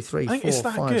 1, 2, 3,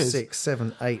 4, 5, 6,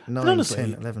 7, 8, 9, honestly,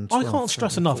 10, 11, 12. I can't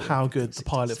stress 13, enough 14, how good 15, the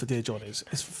pilot for Dear John is.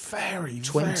 It's very,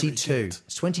 22. Very good.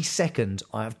 It's 22nd.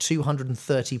 I have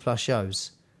 230 plus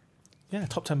shows. Yeah,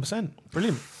 top 10%.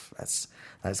 Brilliant.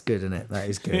 That's good, isn't it? That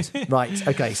is good. Right,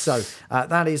 okay, so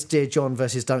that is Dear John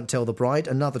versus Don't Tell the Bride.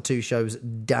 Another 2 shows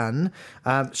done.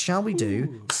 Shall we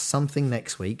do something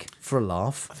next week for a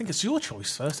laugh? I think it's your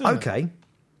choice first, isn't it?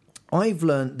 I've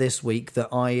learned this week that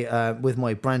I, with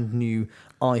my brand new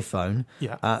iPhone,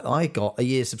 I got a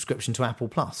year's subscription to Apple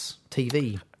Plus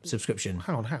TV subscription.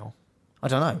 How? I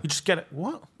don't know. You just get it,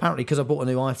 what? Apparently, because I bought a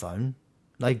new iPhone,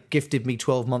 they gifted me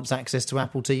 12 months access to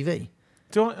Apple TV.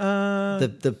 Do I,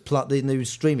 the new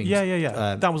streaming?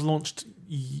 Yeah. That was launched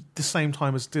the same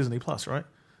time as Disney Plus, right?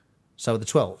 So the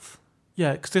 12th.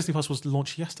 Yeah, because Disney Plus was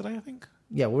launched yesterday, I think.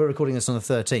 Yeah, we're recording this on the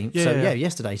 13th. Yeah, so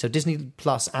yesterday. So Disney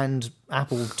Plus and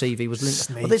Apple TV was linked.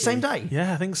 Sneaky. Were they the same day?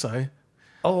 Yeah, I think so.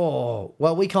 Oh,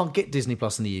 well, we can't get Disney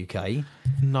Plus in the UK.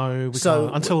 No, we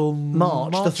can't. Until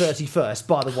March the 31st,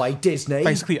 by the way, Disney.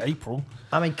 Basically April.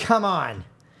 I mean, come on.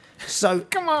 So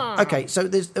come on. Okay, so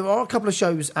there are a couple of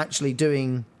shows actually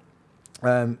doing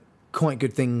quite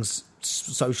good things,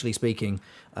 socially speaking,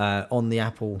 on the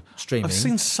Apple streaming. I've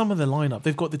seen some of the lineup.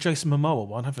 They've got the Jason Momoa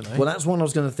one, haven't they? Well, that's one I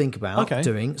was going to think about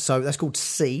doing. So that's called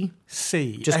C.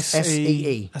 Just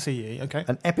S-E-E. S-E-E, okay.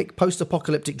 An epic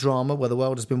post-apocalyptic drama where the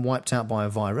world has been wiped out by a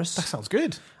virus. That sounds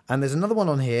good. And there's another one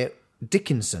on here,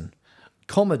 Dickinson.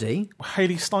 Comedy.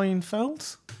 Haley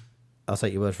Steinfeld? I'll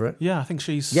take your word for it. Yeah, I think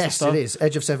she's... Yes, sister. it is.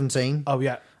 Edge of 17. Oh,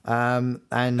 yeah. And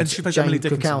she plays Jane Emily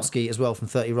Dickinson. Krakowski as well from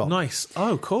 30 Rock. Nice.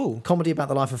 Oh, cool. Comedy about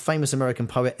the life of famous American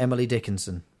poet Emily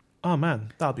Dickinson. Oh,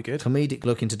 man, that'll be good. Comedic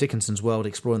look into Dickinson's world,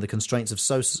 exploring the constraints of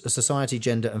society,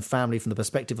 gender and family from the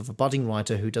perspective of a budding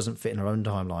writer who doesn't fit in her own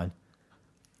timeline.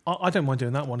 I don't mind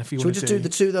doing that one if you Should want we to just do the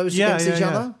two of those against each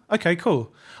other? Okay,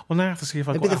 cool. Well, now I have to see if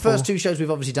I've It'll got be the first two shows we've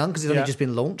obviously done because it's only just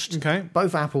been launched. Okay.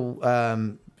 Both Apple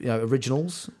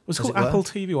originals. Was it called Apple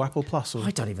TV or Apple Plus? Or? I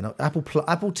don't even know. Apple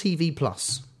TV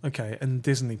Plus. Okay, and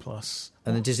Disney Plus.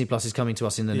 And then Disney Plus is coming to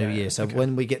us in the new year. So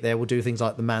when we get there, we'll do things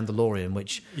like The Mandalorian,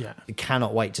 which I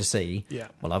cannot wait to see. Yeah.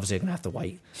 Well, obviously, I'm going to have to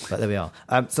wait. But there we are.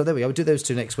 So there we go. We'll do those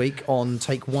two next week on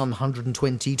take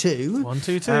 122.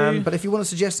 122. But if you want to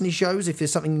suggest any shows, if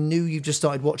there's something new you've just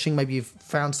started watching, maybe you've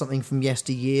found something from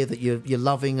yesteryear that you're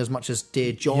loving as much as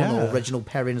Dear John or Reginald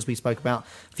Perrin, as we spoke about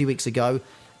a few weeks ago.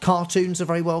 Cartoons are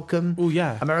very welcome. Oh,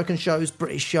 yeah. American shows,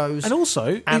 British shows. And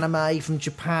also... anime from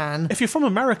Japan. If you're from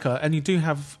America and you do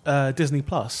have Disney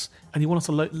Plus and you want us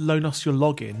to loan us your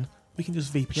login, we can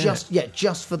just VPN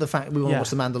just for the fact we want to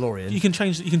watch The Mandalorian. You can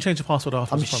change the password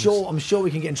after. I'm sure we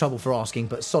can get in trouble for asking,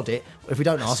 but sod it. If we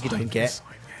don't ask, you don't get.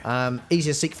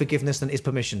 Easier to seek forgiveness than is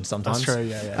permission sometimes. That's true,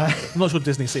 yeah. I'm not sure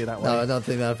Disney see it that way. No, I don't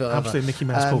think that. Absolutely Mickey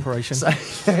Mouse Corporation.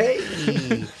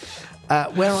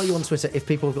 Where are you on Twitter if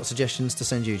people have got suggestions to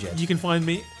send you, Jed? You can find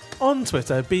me on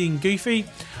Twitter, being goofy,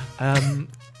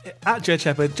 at Jed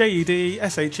Shepherd,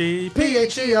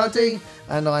 JEDSHEPHERD.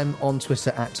 And I'm on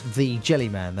Twitter at The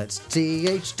Jellyman. That's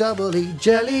THEE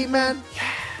Jellyman.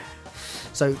 Yeah.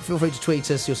 So feel free to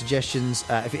tweet us your suggestions.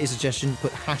 If it is a suggestion,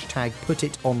 put hashtag put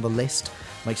it on the list.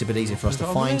 Makes it a bit easier for us to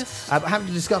find. But happy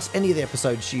to discuss any of the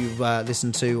episodes you've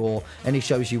listened to or any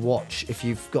shows you watch. If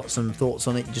you've got some thoughts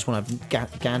on it, you just want to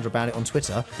have gander about it on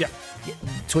Twitter. Yeah.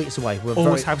 Tweet us away. We're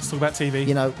always happy to talk about TV.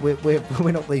 You know,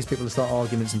 we're not these people who start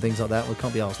arguments and things like that. We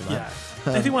can't be asked with that.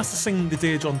 Yeah. If he wants to sing the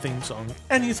Dear John theme song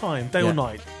anytime, day or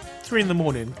night, 3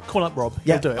 a.m, call up Rob.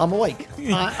 Yeah, he'll do it. I'm awake.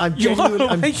 I'm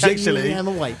genuinely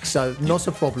awake, so not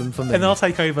a problem for me. And I'll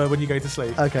take over when you go to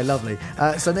sleep. Okay, lovely.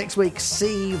 So next week,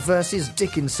 C versus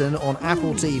Dickinson on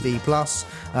Apple TV Plus.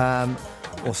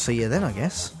 Or see you then, I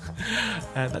guess.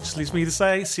 And that just leaves me to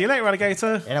say, see you later,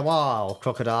 alligator. In a while,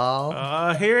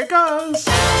 crocodile. Here it goes.